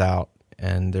think this out,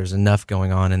 and there's enough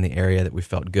going on in the area that we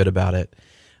felt good about it.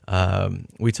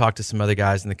 We talked to some other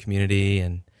guys in the community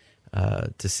and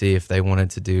to see if they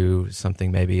wanted to do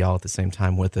something maybe all at the same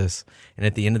time with us. And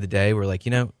at the end of the day, we're like,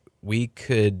 you know, we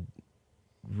could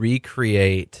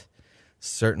recreate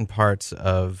certain parts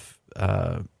of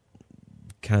kind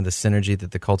of the synergy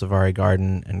that the Cultivari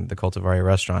Garden and the Cultivari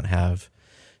Restaurant have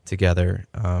together,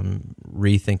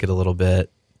 rethink it a little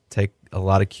bit, take a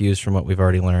lot of cues from what we've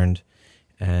already learned,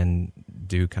 and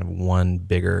do kind of one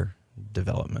bigger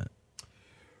development.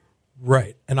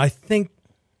 Right. And I think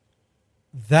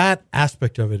that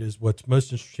aspect of it is what's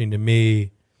most interesting to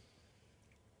me,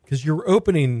 because you're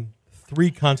opening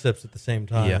 3 concepts at the same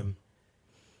time. Yeah.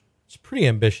 It's pretty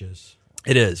ambitious.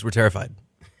 It is. We're terrified.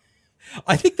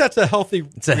 I think that's a healthy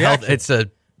reaction. It's a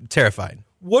terrified.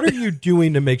 What are you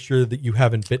doing to make sure that you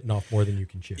haven't bitten off more than you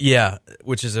can chew? Yeah,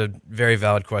 which is a very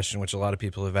valid question, which a lot of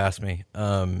people have asked me.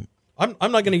 I'm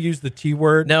not going to use the T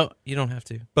word. No, you don't have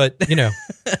to. But, you know.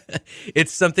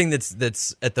 It's something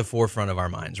that's at the forefront of our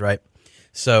minds, right?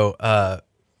 So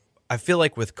I feel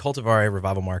like with Cultivari,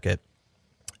 Revival Market,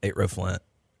 8 Row Flint,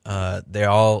 they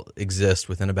all exist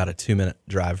within about a 2-minute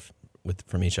drive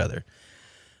from each other.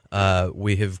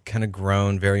 We have kind of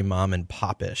grown very mom and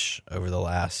pop-ish over the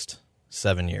last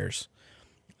 7 years,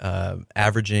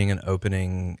 averaging an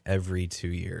opening every 2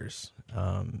 years.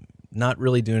 Not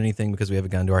really doing anything because we have a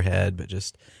gun to our head, but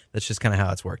that's just kind of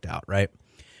how it's worked out, right?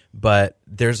 But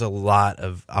there's a lot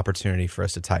of opportunity for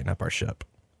us to tighten up our ship.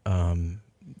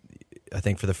 I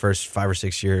think for the first 5 or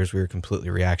 6 years, we were completely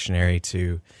reactionary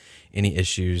to any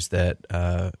issues that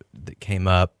came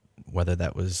up, whether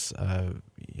that was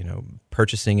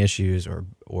purchasing issues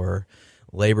or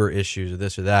labor issues or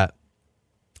this or that.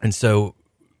 And so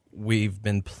we've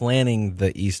been planning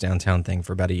the East Downtown thing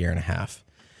for about a year and a half.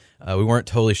 We weren't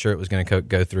totally sure it was going to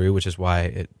go through, which is why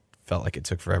it felt like it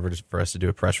took forever for us to do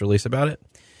a press release about it.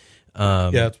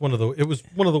 It was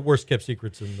one of the worst kept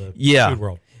secrets in the food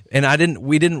world. And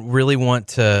we didn't really want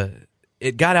to.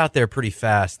 It got out there pretty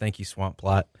fast. Thank you, Swamp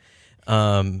Plot.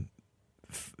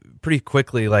 Pretty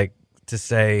quickly, like to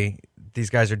say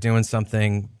these guys are doing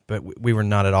something, but we were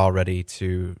not at all ready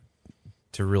to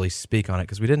really speak on it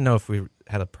because we didn't know if we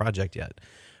had a project yet.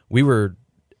 We were,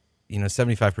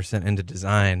 75% into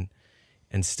design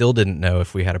and still didn't know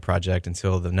if we had a project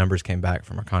until the numbers came back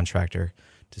from our contractor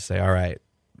to say, all right,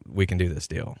 we can do this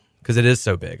deal. Because it is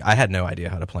so big. I had no idea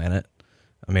how to plan it.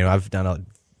 I mean, I've done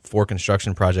 4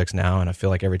 construction projects now, and I feel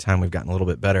like every time we've gotten a little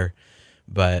bit better.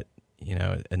 But,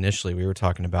 initially we were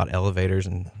talking about elevators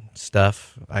and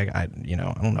stuff. I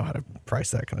don't know how to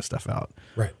price that kind of stuff out.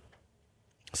 Right.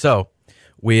 So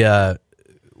we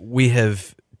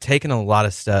have taken a lot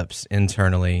of steps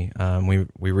internally.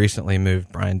 We recently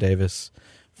moved Brian Davis,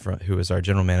 who was our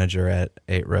general manager at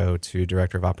 8 Row, to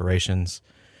director of operations.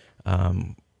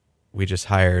 We just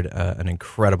hired an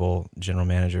incredible general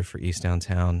manager for East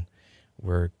Downtown.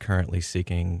 We're currently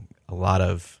seeking a lot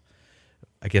of,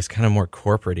 I guess, kind of more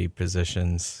corporate-y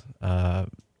positions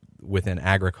within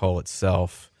Agricole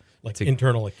itself. Like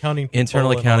internal accounting.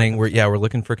 Internal accounting. We're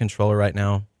looking for a controller right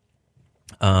now.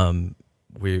 We're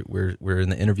in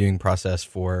the interviewing process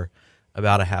for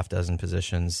about a half dozen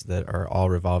positions that are all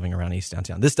revolving around East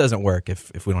Downtown. This doesn't work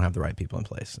if we don't have the right people in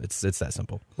place. It's that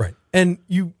simple. Right. And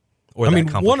one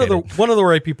of the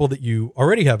right people that you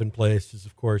already have in place is,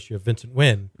 of course, you have Vincent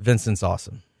Wynn. Vincent's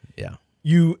awesome. Yeah.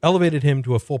 You elevated him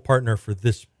to a full partner for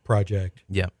this project.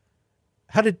 Yeah.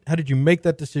 How did you make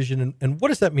that decision, and what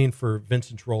does that mean for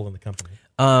Vincent's role in the company?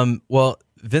 Well,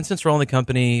 Vincent's role in the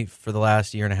company for the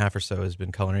last year and a half or so has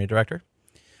been culinary director.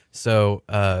 So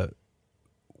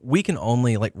we can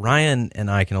only, Ryan and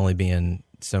I can only be in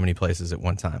so many places at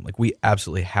one time. We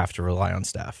absolutely have to rely on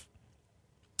staff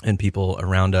and people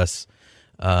around us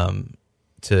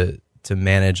to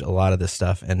manage a lot of this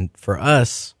stuff. And for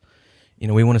us,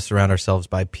 we want to surround ourselves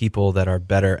by people that are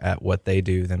better at what they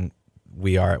do than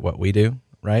we are at what we do,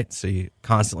 right? So you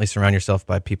constantly surround yourself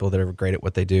by people that are great at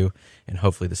what they do, and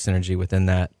hopefully the synergy within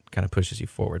that kind of pushes you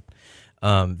forward.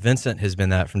 Vincent has been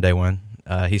that from day one.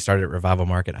 He started at Revival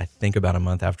Market, I think about a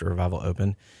month after Revival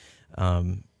opened.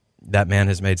 That man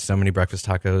has made so many breakfast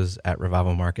tacos at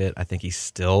Revival Market. I think he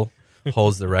still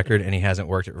holds the record, and he hasn't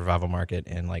worked at Revival Market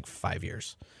in 5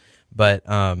 years. But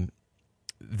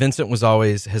Vincent has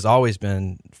always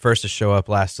been first to show up,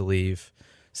 last to leave,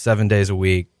 7 days a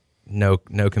week, no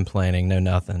complaining, no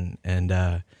nothing. And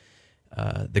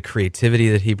the creativity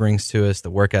that he brings to us,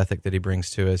 the work ethic that he brings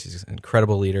to us, he's an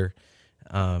incredible leader.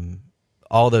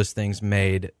 All those things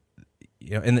made,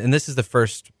 and this is the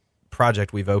first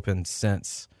project we've opened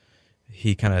since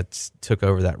he kind of took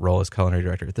over that role as culinary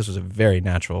director. This was a very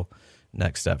natural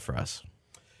next step for us.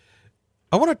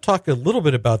 I want to talk a little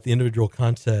bit about the individual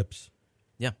concepts.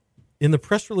 Yeah. In the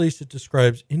press release, it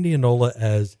describes Indianola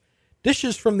as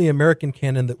dishes from the American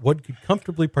canon that one could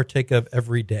comfortably partake of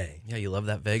every day. Yeah, you love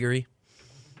that vagary.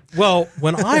 Well,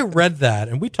 when I read that,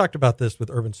 and we talked about this with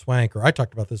Urban Swank, or I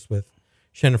talked about this with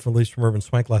Shannon Felice from Urban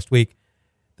Swank last week,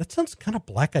 that sounds kind of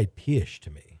Black Eyed Pea-ish to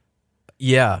me.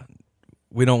 Yeah,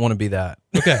 we don't want to be that.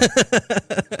 Okay.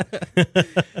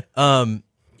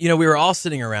 We were all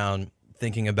sitting around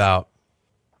thinking about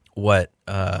what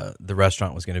the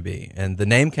restaurant was going to be, and the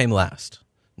name came last.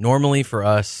 Normally for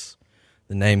us,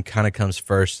 the name kind of comes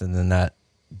first, and then that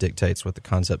dictates what the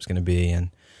concept's going to be.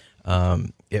 And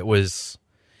it was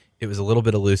a little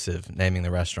bit elusive naming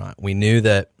the restaurant. We knew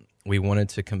that we wanted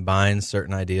to combine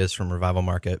certain ideas from Revival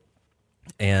Market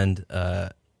and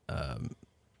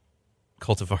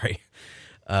Cultivari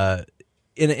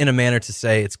in a manner to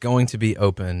say it's going to be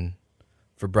open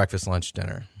for breakfast, lunch,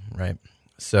 dinner, right?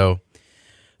 So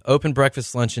open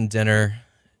breakfast, lunch, and dinner.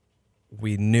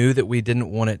 We knew that we didn't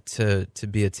want it to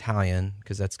be Italian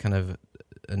because that's kind of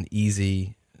an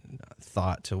easy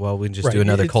thought to, we can just do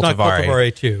another it's Cultivari. Not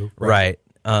Cultivari too. Right.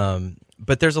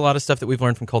 But there's a lot of stuff that we've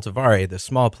learned from Cultivari, the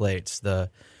small plates, the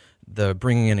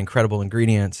bringing in incredible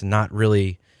ingredients and not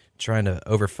really trying to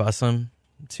overfuss them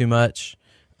too much,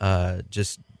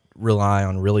 just rely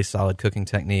on really solid cooking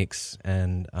techniques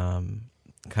and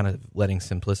kind of letting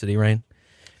simplicity reign.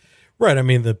 Right. I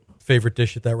mean, the favorite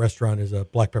dish at that restaurant is a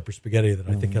black pepper spaghetti that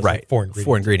I think has like 4 ingredients.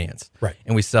 4 ingredients. Right.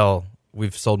 And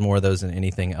we've sold more of those than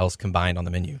anything else combined on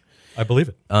the menu. I believe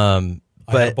it. I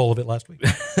had a bowl of it last week.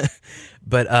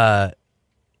 But,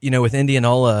 with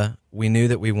Indianola, we knew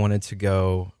that we wanted to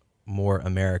go more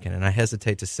American. And I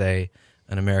hesitate to say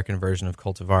an American version of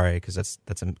Cultivari because that's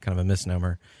kind of a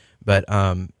misnomer. But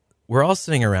we're all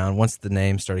sitting around once the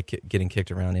name started getting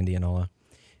kicked around Indianola.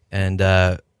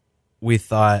 And we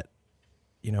thought,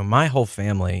 my whole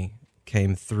family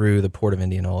came through the port of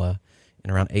Indianola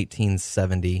in around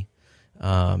 1870.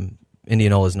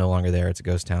 Indianola is no longer there. It's a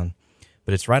ghost town.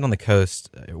 But it's right on the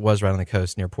coast. It was right on the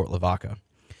coast near Port Lavaca.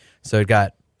 So it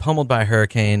got pummeled by a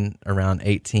hurricane around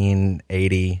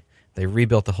 1880. They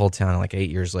rebuilt the whole town, and 8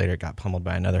 years later, it got pummeled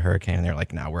by another hurricane, and they're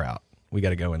like, "Now we're out. We got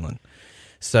to go inland."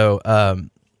 So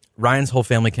Ryan's whole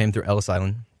family came through Ellis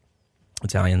Island,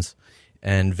 Italians,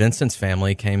 and Vincent's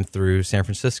family came through San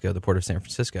Francisco, the port of San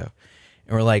Francisco.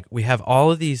 And we're like, we have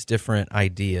all of these different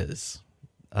ideas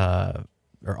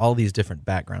or all these different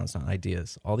backgrounds, not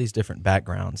ideas, all these different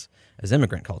backgrounds as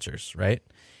immigrant cultures, right?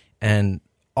 And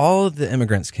all of the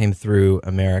immigrants came through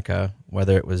America,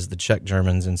 whether it was the Czech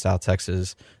Germans in South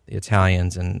Texas, the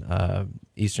Italians and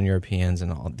Eastern Europeans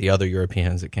and all the other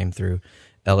Europeans that came through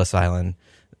Ellis Island,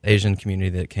 Asian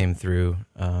community that came through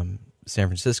San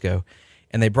Francisco,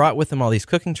 and they brought with them all these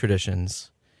cooking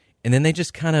traditions, and then they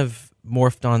just kind of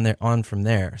morphed on from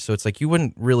there. So it's like you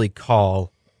wouldn't really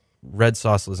call red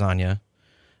sauce lasagna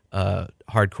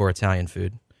hardcore Italian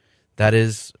food. That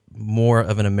is more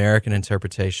of an American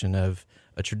interpretation of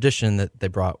a tradition that they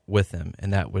brought with them,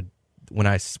 and that would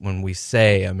when we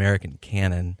say American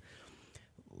canon,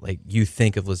 like you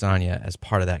think of lasagna as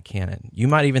part of that canon. You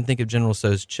might even think of General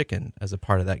Tso's chicken as a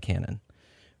part of that canon,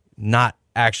 not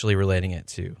actually relating it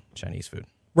to Chinese food.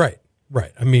 Right.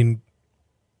 I mean,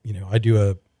 I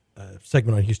do a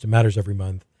segment on Houston Matters every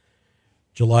month.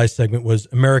 July's segment was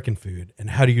American food,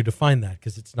 and how do you define that?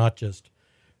 Because it's not just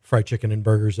fried chicken and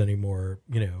burgers anymore.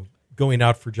 Going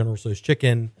out for General Tso's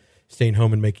chicken, staying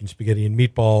home and making spaghetti and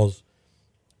meatballs,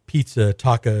 pizza,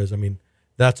 tacos. I mean,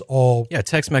 that's all. Yeah,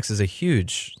 Tex-Mex is a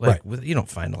huge, right. You don't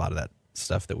find a lot of that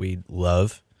stuff that we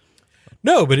love.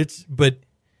 No, but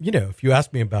if you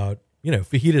ask me about,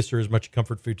 fajitas are as much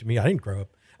comfort food to me. I didn't grow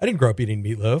up eating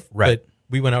meatloaf, right. But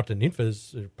we went out to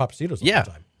Ninfa's or Papacitos all the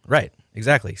time. Right,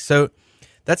 exactly. So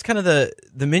that's kind of the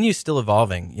menu's still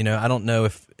evolving. I don't know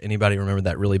if anybody remembered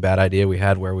that really bad idea we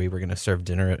had where we were going to serve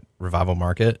dinner at Revival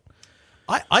Market.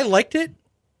 I liked it.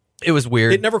 It was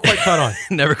weird. It never quite caught on.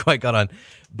 Never quite got on.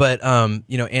 But,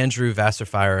 Andrew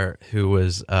Wasserfire, who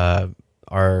was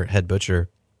our head butcher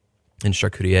in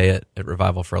charcuterie at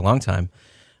Revival for a long time,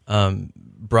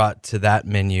 brought to that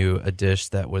menu a dish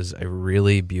that was a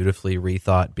really beautifully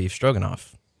rethought beef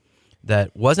stroganoff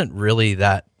that wasn't really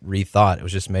that rethought. It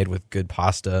was just made with good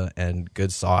pasta and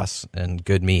good sauce and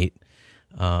good meat,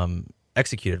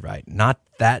 executed right. Not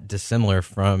that dissimilar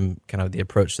from kind of the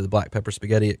approach to the black pepper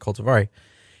spaghetti at Coltivari.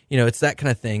 It's that kind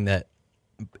of thing that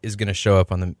is going to show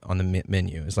up on the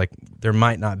menu. It's like there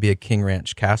might not be a King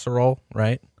Ranch casserole,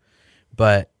 right?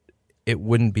 But it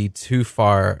wouldn't be too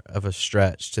far of a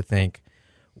stretch to think,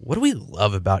 what do we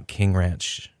love about King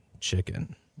Ranch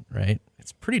chicken, right?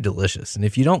 It's pretty delicious. And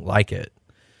if you don't like it,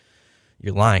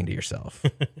 you're lying to yourself.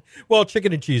 Well,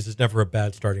 chicken and cheese is never a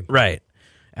bad starting point. Right.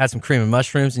 Add some cream and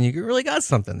mushrooms, and you really got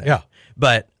something there. Yeah.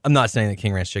 But I'm not saying that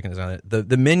King Ranch chicken is on it.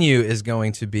 The menu is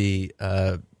going to be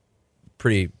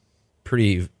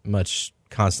pretty much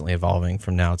constantly evolving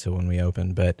from now till when we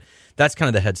open. But that's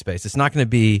kind of the headspace. It's not going to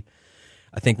be,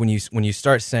 I think when you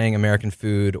start saying American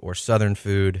food or Southern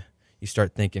food, you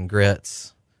start thinking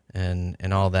grits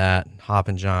and all that,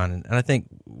 Hoppin' John. And I think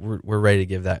we're ready to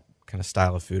give that kind of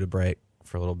style of food a break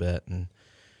for a little bit and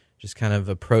just kind of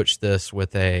approach this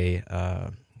with a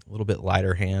little bit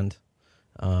lighter hand.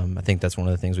 I think that's one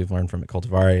of the things we've learned from at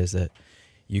Coltivari is that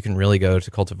you can really go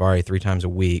to Coltivari 3 times a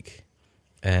week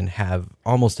and have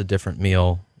almost a different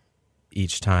meal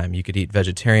each time. You could eat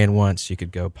vegetarian once, you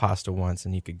could go pasta once,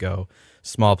 and you could go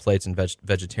small plates and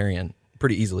vegetarian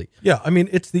pretty easily. Yeah, I mean,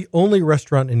 it's the only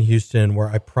restaurant in Houston where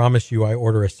I promise you I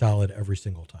order a salad every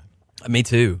single time. Me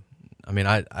too. I mean,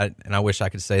 I wish I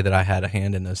could say that I had a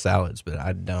hand in those salads, but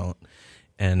I don't.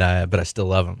 And but I still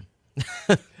love them.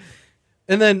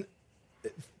 And then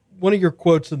one of your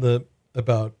quotes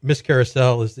about Miss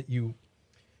Carousel is that you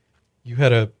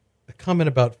had a comment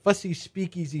about fussy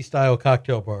speakeasy style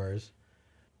cocktail bars.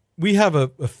 We have a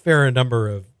fair number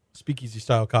of speakeasy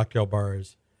style cocktail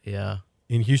bars. Yeah.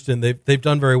 In Houston, they've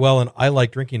done very well, and I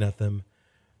like drinking at them.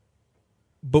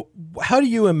 But how do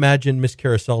you imagine Miss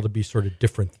Carousel to be sort of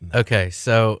different than that? Okay,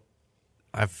 so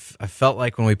I felt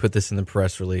like when we put this in the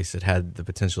press release, it had the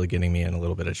potential of getting me in a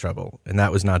little bit of trouble, and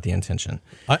that was not the intention.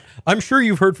 I'm sure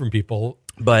you've heard from people,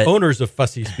 but owners of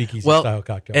fussy speakeasy style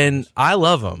cocktail bars. And I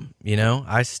love them.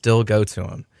 I still go to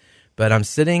them. But I'm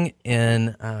sitting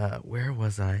in where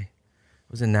was I? I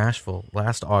was in Nashville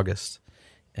last August,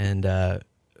 and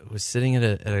was sitting at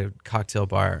a cocktail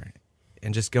bar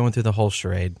and just going through the whole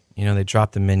charade. They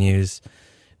dropped the menus.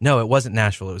 No, it wasn't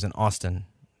Nashville. It was in Austin.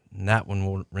 And that one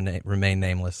will remain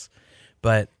nameless.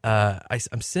 But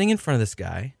I'm sitting in front of this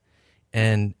guy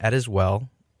and at his well,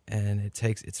 and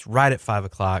it's right at 5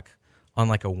 o'clock on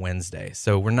like a Wednesday.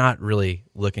 So we're not really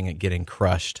looking at getting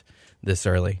crushed this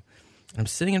early. I'm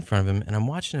sitting in front of him, and I'm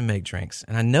watching him make drinks.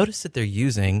 And I notice that they're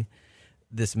using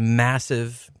this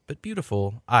massive but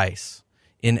beautiful ice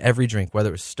in every drink, whether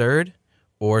it was stirred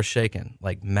or shaken.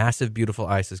 Like massive, beautiful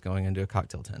ice is going into a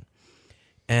cocktail tin.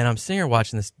 And I'm sitting here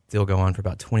watching this deal go on for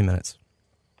about 20 minutes.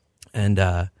 And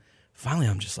finally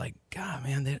I'm just like, God,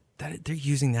 man, they're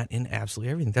using that in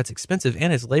absolutely everything. That's expensive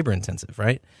and it's labor intensive,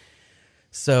 right?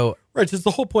 So Right, so the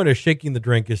whole point of shaking the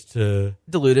drink is to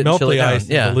dilute it, melt and chill the it down. ice,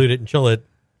 and dilute it, and chill it.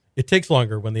 It takes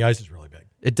longer when the ice is really big.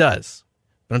 It does,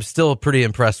 but I'm still pretty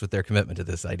impressed with their commitment to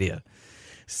this idea.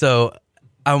 So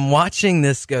I'm watching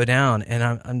this go down, and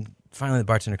I'm finally the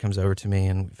bartender comes over to me,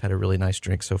 and we've had a really nice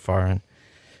drink so far, and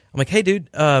I'm like, "Hey, dude,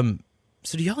 so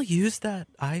do y'all use that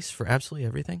ice for absolutely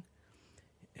everything?"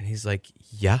 And he's like,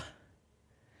 "Yeah."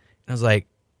 And I was like,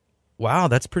 "Wow,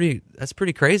 that's pretty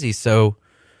crazy." So,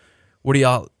 what do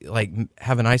y'all like?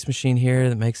 Have an ice machine here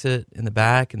that makes it in the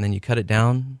back, and then you cut it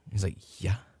down? He's like,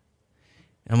 "Yeah."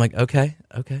 And I'm like, "Okay."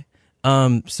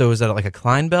 So is that like a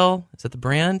Kleinbell? Is that the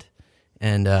brand?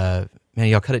 And man,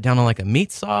 y'all cut it down on like a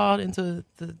meat saw into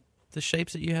the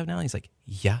shapes that you have now? And he's like,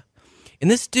 "Yeah." And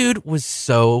this dude was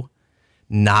so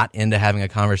not into having a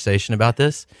conversation about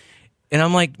this. And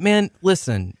I'm like, man,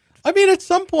 listen. I mean, at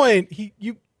some point,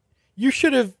 you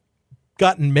should have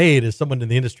gotten made as someone in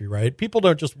the industry, right? People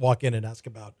don't just walk in and ask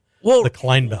about the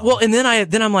Kleinbell. Well, and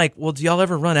then I'm like, well, do y'all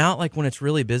ever run out like when it's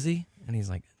really busy? And he's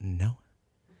like, no.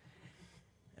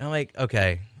 And I'm like,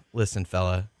 okay, listen,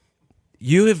 fella,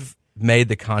 you have made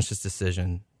the conscious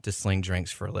decision to sling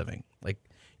drinks for a living. Like,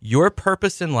 your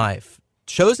purpose in life,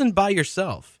 chosen by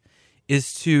yourself,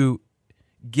 is to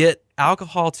get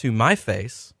alcohol to my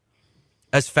face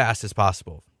as fast as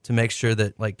possible to make sure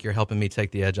that like you're helping me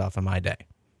take the edge off of my day,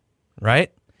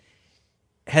 right?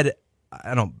 I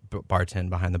don't bartend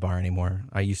behind the bar anymore.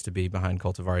 I used to be behind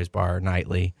Cultivari's bar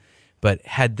nightly, but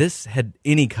had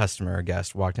any customer or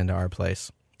guest walked into our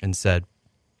place and said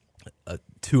asked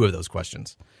two of those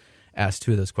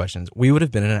questions, we would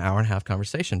have been in an hour and a half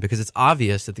conversation, because it's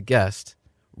obvious that the guest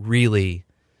really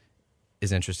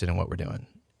is interested in what we're doing.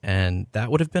 And that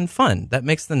would have been fun. That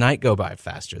makes the night go by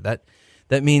faster.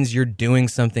 That means you're doing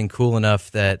something cool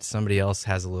enough that somebody else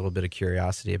has a little bit of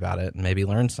curiosity about it and maybe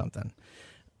learn something.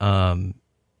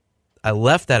 I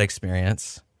left that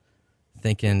experience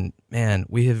thinking, man,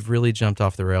 we have really jumped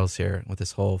off the rails here with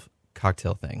this whole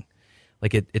cocktail thing.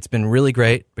 Like it's been really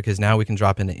great because now we can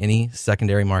drop into any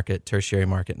secondary market, tertiary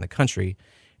market in the country,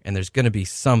 and there's going to be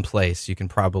some place you can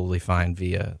probably find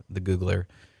via the Googler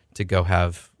to go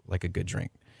have like a good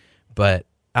drink. But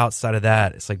outside of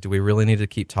that, it's like, do we really need to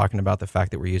keep talking about the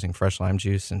fact that we're using fresh lime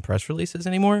juice in press releases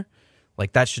anymore?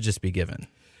 Like, that should just be given.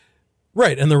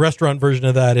 Right, and the restaurant version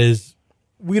of that is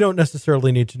we don't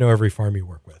necessarily need to know every farm you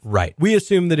work with. Right. We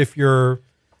assume that if you're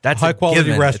That's a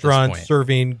high-quality restaurant point.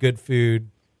 serving good food,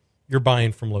 you're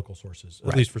buying from local sources,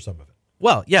 at least for some of it.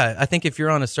 Well, yeah, I think if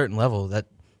you're on a certain level, that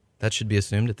should be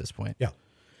assumed at this point. Yeah.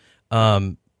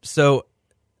 So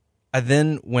I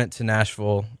then went to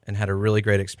Nashville and had a really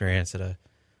great experience at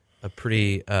a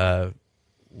pretty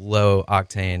low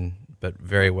octane but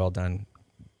very well done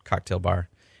cocktail bar,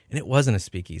 and it wasn't a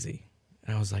speakeasy.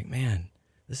 And I was like, man,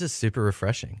 this is super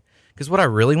refreshing, because what I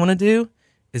really want to do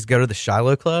is go to the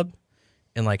Shiloh Club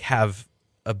and like have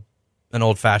an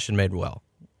old fashioned made well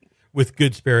with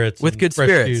good spirits. With good fresh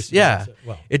spirits, juice yeah.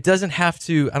 Well, it doesn't have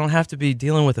to. I don't have to be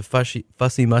dealing with a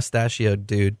fussy mustachioed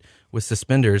dude with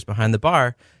suspenders behind the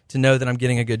bar to know that I'm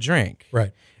getting a good drink.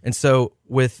 right. And so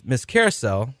with Miss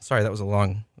Carousel, sorry, that was a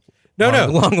long No.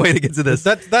 long way to get to this.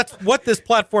 That's what this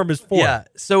platform is for. Yeah.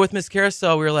 So with Miss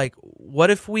Carousel, we were like, what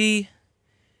if we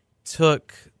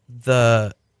took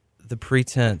the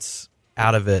pretense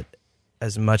out of it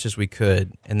as much as we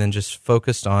could, and then just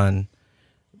focused on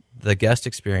the guest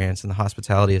experience and the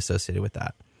hospitality associated with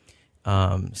that.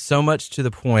 So much to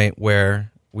the point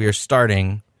where we are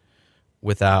starting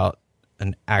without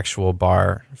an actual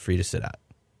bar for you to sit at,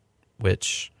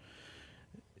 which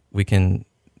we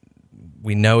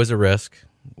know is a risk.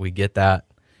 We get that.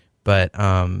 But,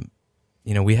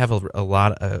 we have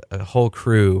a whole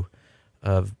crew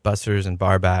of bussers and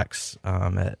barbacks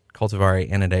at Cultivari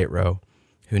and at 8 Row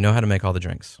who know how to make all the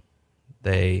drinks.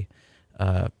 They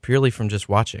purely from just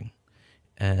watching.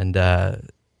 And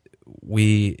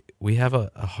we have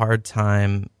a hard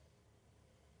time.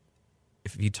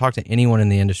 If you talk to anyone in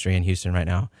the industry in Houston right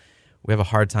now, we have a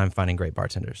hard time finding great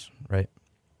bartenders, right?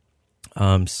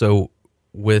 So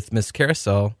with Miss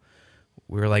Carousel,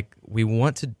 we were like, we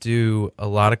want to do a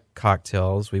lot of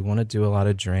cocktails, we want to do a lot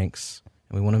of drinks,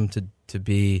 and we want them to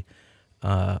be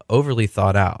overly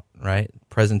thought out, right?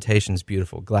 Presentation's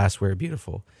beautiful, glassware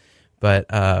beautiful, but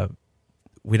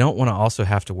we don't want to also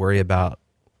have to worry about,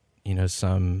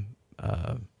 some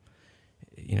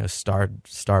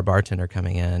star bartender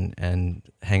coming in and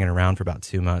hanging around for about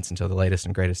 2 months until the latest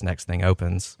and greatest next thing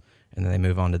opens, and then they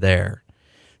move on to there.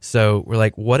 So we're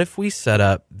like, what if we set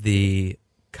up the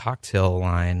cocktail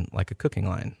line like a cooking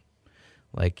line?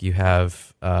 Like you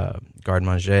have garde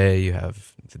manger, you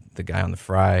have the guy on the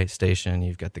fry station,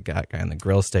 you've got the guy on the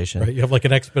grill station. Right. You have like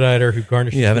an expediter who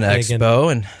garnishes. You have an the thing expo,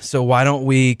 and so why don't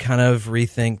we kind of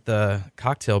rethink the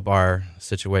cocktail bar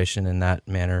situation in that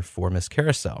manner for Miss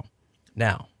Carousel?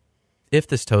 Now, if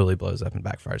this totally blows up and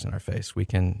backfires in our face, we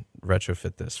can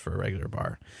retrofit this for a regular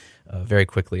bar very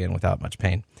quickly and without much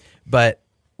pain. But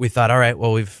we thought, all right,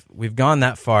 well, we've gone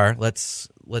that far. Let's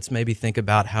maybe think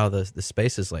about how the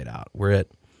space is laid out. We're at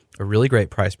a really great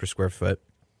price per square foot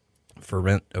for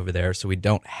rent over there, so we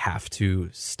don't have to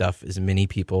stuff as many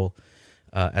people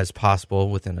as possible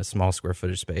within a small square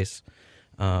footage space.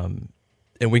 And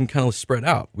we can kind of spread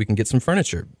out. We can get some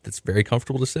furniture that's very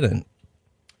comfortable to sit in.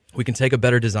 We can take a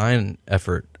better design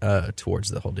effort towards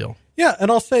the whole deal. Yeah,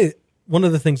 and I'll say one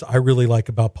of the things I really like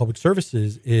about public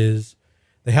services is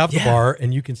they have the bar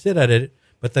and you can sit at it,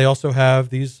 but they also have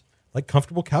these like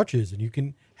comfortable couches and you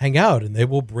can hang out and they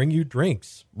will bring you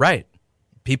drinks. Right.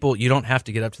 People, you don't have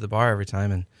to get up to the bar every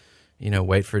time and,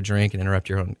 wait for a drink and interrupt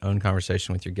your own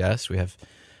conversation with your guests. We have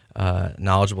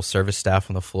knowledgeable service staff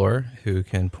on the floor who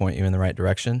can point you in the right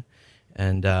direction.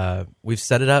 And we've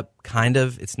set it up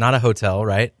it's not a hotel,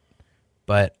 right?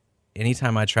 But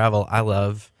anytime I travel, I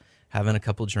love having a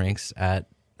couple drinks at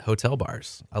hotel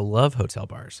bars. I love hotel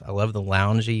bars. I love the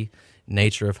loungy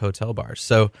nature of hotel bars.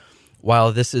 So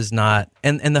while this is not,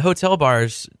 and the hotel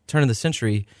bars, turn of the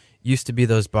century, used to be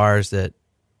those bars that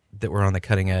were on the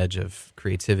cutting edge of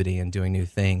creativity and doing new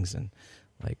things. And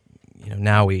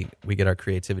now we get our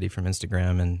creativity from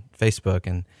Instagram and Facebook.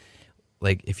 And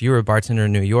like, if you were a bartender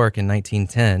in New York in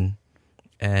 1910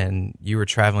 and you were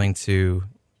traveling to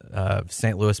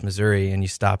St. Louis, Missouri, and you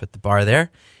stop at the bar there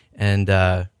and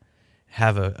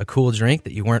have a cool drink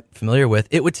that you weren't familiar with,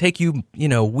 it would take you,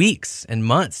 weeks and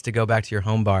months to go back to your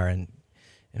home bar and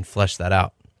flesh that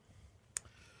out.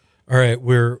 All right,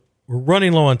 we're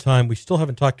running low on time. We still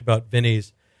haven't talked about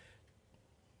Vinny's.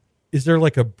 Is there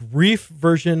like a brief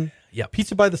version? Yeah.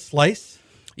 Pizza by the slice?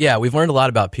 Yeah, we've learned a lot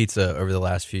about pizza over the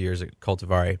last few years at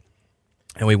Cultivari.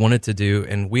 And we wanted to do,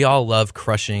 and we all love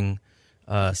crushing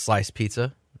sliced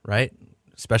pizza, right?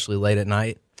 Especially late at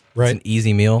night. Right. It's an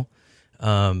easy meal.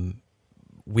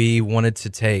 We wanted to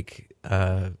take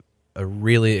a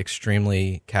really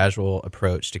extremely casual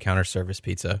approach to counter service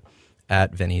pizza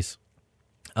at Vinny's.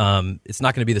 It's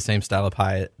not going to be the same style of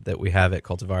pie that we have at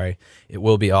Cultivari. It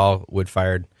will be all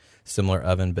wood-fired, similar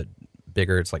oven, but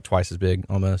bigger. It's like twice as big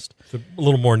almost. So a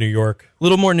little more New York. A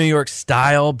little more New York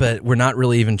style, but we're not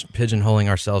really even pigeonholing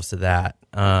ourselves to that.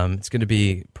 It's going to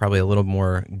be probably a little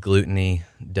more gluten-y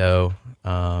dough,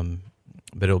 but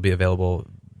it'll be available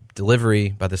delivery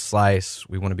by the slice.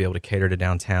 We want to be able to cater to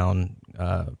downtown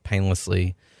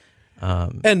painlessly.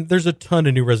 And there's a ton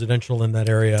of new residential in that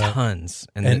area. Tons.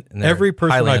 And they're every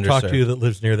person highly I talk underserved. to that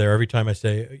lives near there, every time I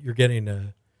say, you're getting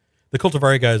the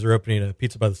Cultivari guys are opening a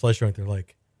Pizza by the Slice joint, they're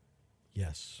like,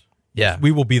 yes. Yeah.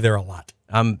 We will be there a lot.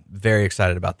 I'm very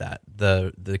excited about that.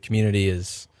 The community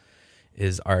is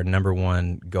our number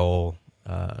one goal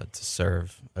to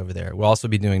serve over there. We'll also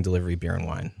be doing delivery beer and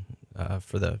wine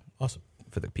for the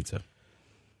pizza.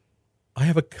 I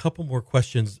have a couple more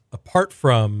questions apart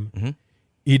from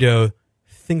Ido,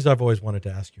 things I've always wanted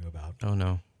to ask you about. Oh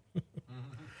no.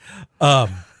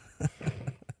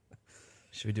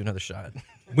 Should we do another shot?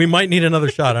 We might need another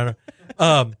shot. I don't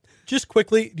know. Just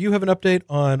quickly, do you have an update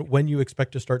on when you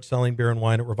expect to start selling beer and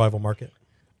wine at Revival Market?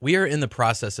 We are in the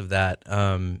process of that.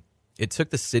 It took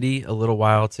the city a little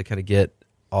while to kind of get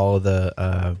all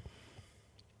the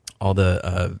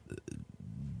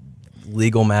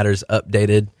legal matters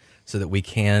updated so that we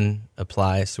can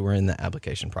apply. So we're in the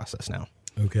application process now.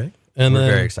 Okay. And we're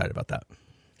then, very excited about that.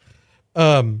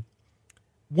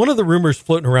 One of the rumors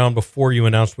floating around before you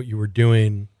announced what you were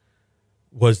doing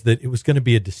was that it was going to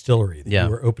be a distillery that you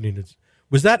were opening.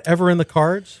 Was that ever in the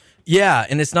cards? Yeah,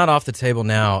 and it's not off the table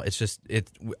now. It's just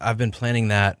I've been planning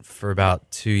that for about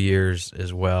 2 years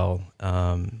as well,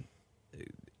 and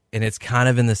it's kind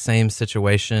of in the same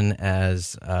situation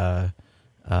as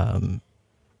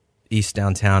East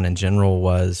Downtown in general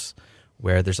was,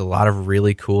 where there's a lot of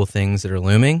really cool things that are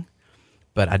looming,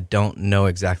 but I don't know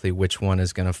exactly which one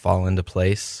is going to fall into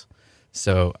place.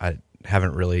 So I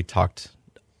haven't really talked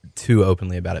too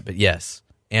openly about it, but yes,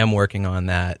 am working on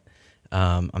that.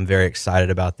 I'm very excited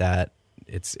about that.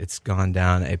 It's gone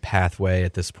down a pathway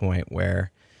at this point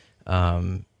where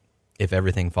if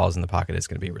everything falls in the pocket, it's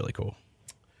going to be really cool.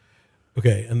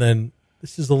 Okay, and then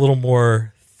this is a little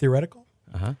more theoretical.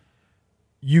 Uh-huh.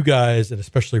 You guys, and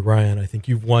especially Ryan, I think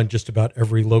you've won just about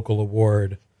every local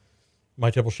award. My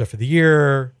Table Chef of the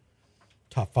Year,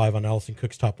 top 5 on Allison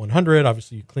Cook's Top 100.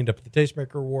 Obviously, you cleaned up at the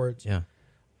Tastemaker Awards. Yeah.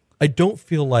 I don't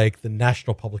feel like the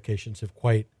national publications have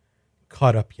quite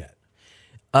caught up yet.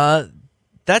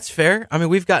 That's fair. I mean,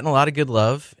 we've gotten a lot of good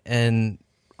love, and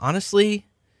honestly,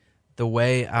 the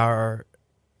way our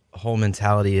whole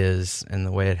mentality is and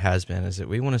the way it has been is that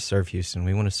we want to serve Houston.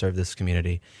 We want to serve this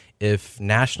community. If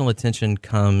national attention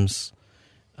comes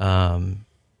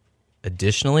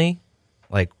additionally,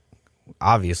 like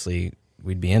obviously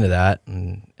we'd be into that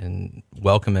and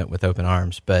welcome it with open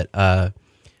arms. But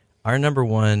our number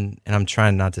one, and I'm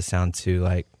trying not to sound too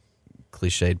like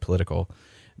cliched political,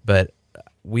 but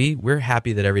we're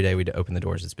happy that every day we open the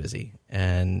doors it's busy.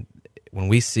 And when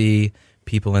we see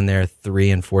people in there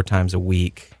 3 and 4 times a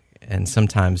week, and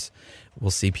sometimes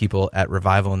we'll see people at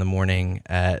Revival in the morning,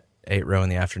 at 8 Row in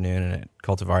the afternoon, and at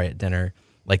Cultivari at dinner.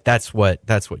 Like that's what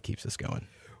keeps us going.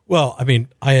 Well, I mean,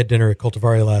 I had dinner at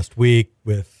Cultivari last week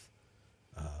with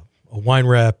a wine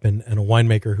rep and a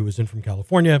winemaker who was in from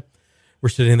California. We're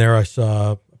sitting there. I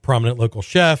saw a prominent local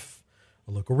chef,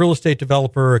 a local real estate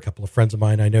developer, a couple of friends of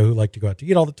mine I know who like to go out to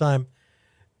eat all the time.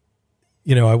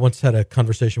 You know, I once had a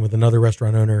conversation with another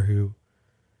restaurant owner who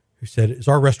said, "Is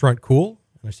our restaurant cool?"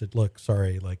 And I said, "Look,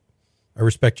 sorry, like I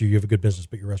respect you. You have a good business,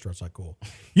 but your restaurant's not cool.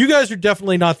 You guys are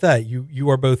definitely not that. You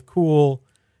are both cool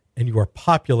and you are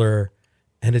popular,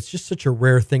 and it's just such a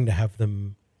rare thing to have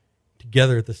them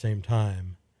together at the same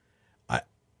time."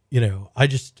 I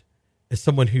just, as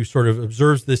someone who sort of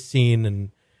observes this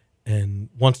scene and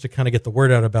wants to kind of get the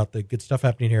word out about the good stuff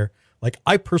happening here, like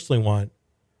I personally want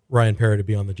Ryan Perry to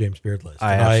be on the James Beard list.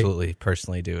 I absolutely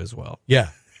personally do as well.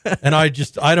 Yeah. And I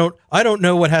don't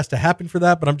know what has to happen for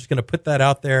that, but I'm just going to put that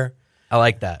out there. I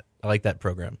like that. I like that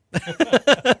program.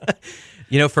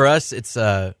 For us,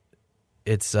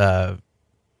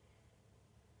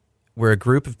 we're a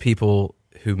group of people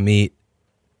who meet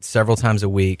several times a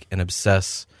week and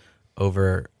obsess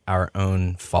over our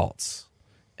own faults.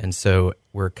 And so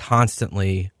we're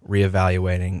constantly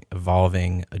reevaluating,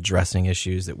 evolving, addressing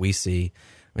issues that we see. I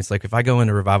mean, it's like if I go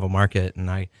into Revival Market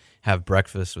and I have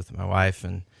breakfast with my wife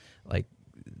and like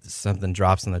something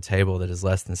drops on the table that is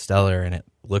less than stellar and it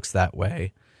looks that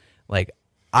way, like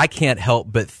I can't help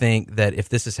but think that if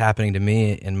this is happening to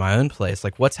me in my own place,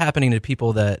 like what's happening to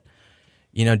people that,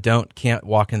 can't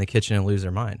walk in the kitchen and lose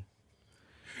their mind.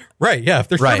 Right. Yeah. If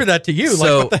they're serving that to you, like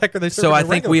what the heck are they serving? So I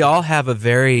think we all have a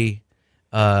very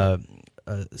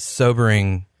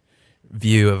sobering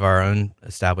view of our own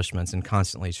establishments and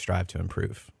constantly strive to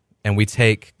improve. And we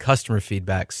take customer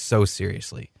feedback so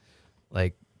seriously.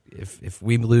 Like if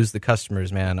we lose the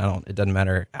customers, man, it doesn't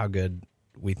matter how good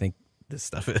we think this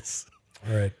stuff is.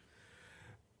 All right.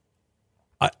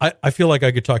 I feel like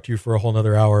I could talk to you for a whole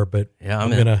nother hour, but yeah,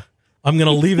 I'm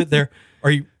gonna leave it there.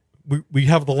 We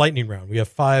have the lightning round. We have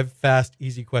 5 fast,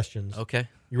 easy questions. Okay.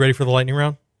 You ready for the lightning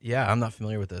round? Yeah, I'm not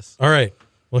familiar with this. All right.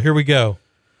 Well, here we go.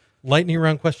 Lightning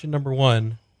round question number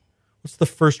 1. What's the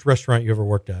first restaurant you ever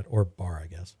worked at, or bar, I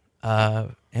guess?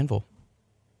 Anvil.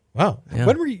 Wow. Yeah.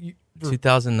 When were you?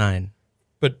 2009.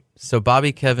 But so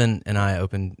Bobby, Kevin, and I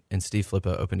opened, and Steve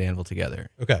Flippo opened Anvil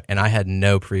together. Okay. And I had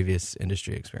no previous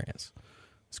industry experience.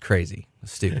 It's crazy.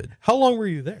 It's stupid. How long were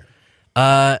you there?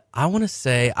 I want to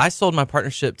say I sold my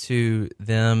partnership to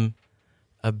them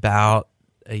about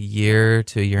a year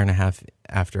to a year and a half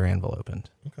after Anvil opened.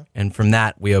 Okay. And from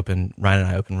that, Ryan and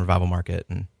I opened Revival Market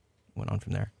and went on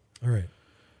from there. All right.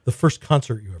 The first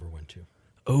concert you ever went to?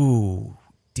 Oh,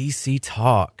 DC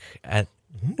Talk at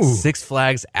Six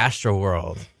Flags Astro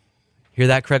World. Hear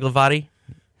that, Craig Levati?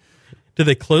 Did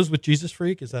they close with Jesus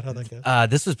Freak? Is that how that goes?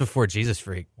 This was before Jesus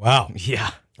Freak. Wow.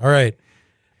 Yeah. All right.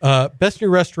 Best new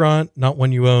restaurant, not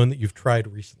one you own, that you've tried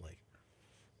recently?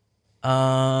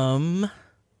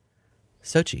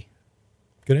 Sochi.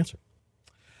 Good answer.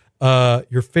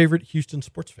 Your favorite Houston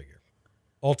sports figure?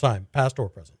 All time, past or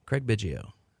present? Craig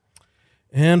Biggio.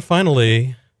 And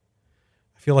finally,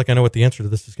 I feel like I know what the answer to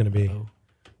this is going to be. Uh-oh.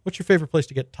 What's your favorite place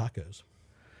to get tacos?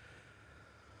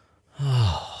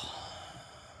 I'm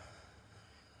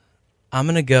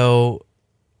going to go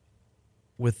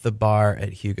with the bar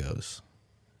at Hugo's,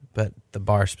 but the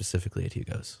bar specifically at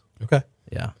Hugo's. Okay.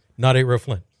 Yeah. Not 8 Row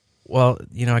Flint. Well,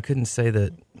 I couldn't say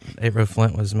that 8 Row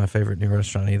Flint was my favorite new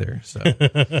restaurant either, so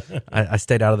I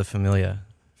stayed out of the Familia.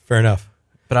 Fair enough.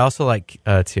 But I also like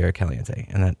Tierra Caliente,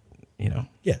 and that, Yeah.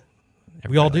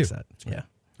 We all do. That. Yeah.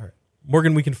 All right.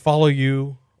 Morgan, we can follow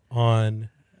you on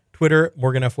Twitter,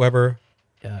 Morgan F. Weber.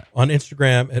 Yeah. On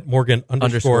Instagram at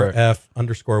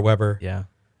Morgan_F_Weber. Yeah.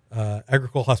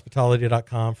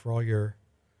 Agricolehospitality.com for all your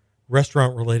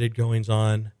restaurant-related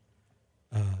goings-on.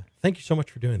 Thank you so much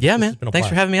for doing this. Yeah, This man. has been a Thanks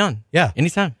blast. for having me on. Yeah.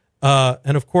 Anytime.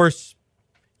 And, of course,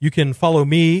 you can follow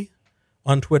me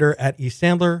on Twitter at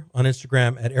eSandler, on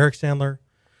Instagram at Eric Sandler.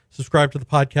 Subscribe to the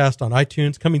podcast on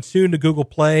iTunes. Coming soon to Google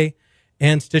Play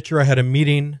and Stitcher. I had a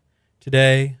meeting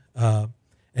today. And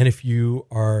if you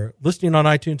are listening on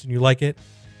iTunes and you like it,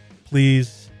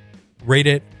 please rate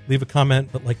it, leave a comment.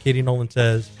 But like Katie Nolan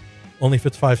says, only if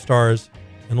it's 5 stars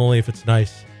and only if it's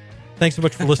nice. Thanks so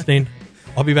much for listening.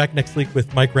 I'll be back next week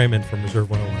with Mike Raymond from Reserve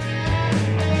 101.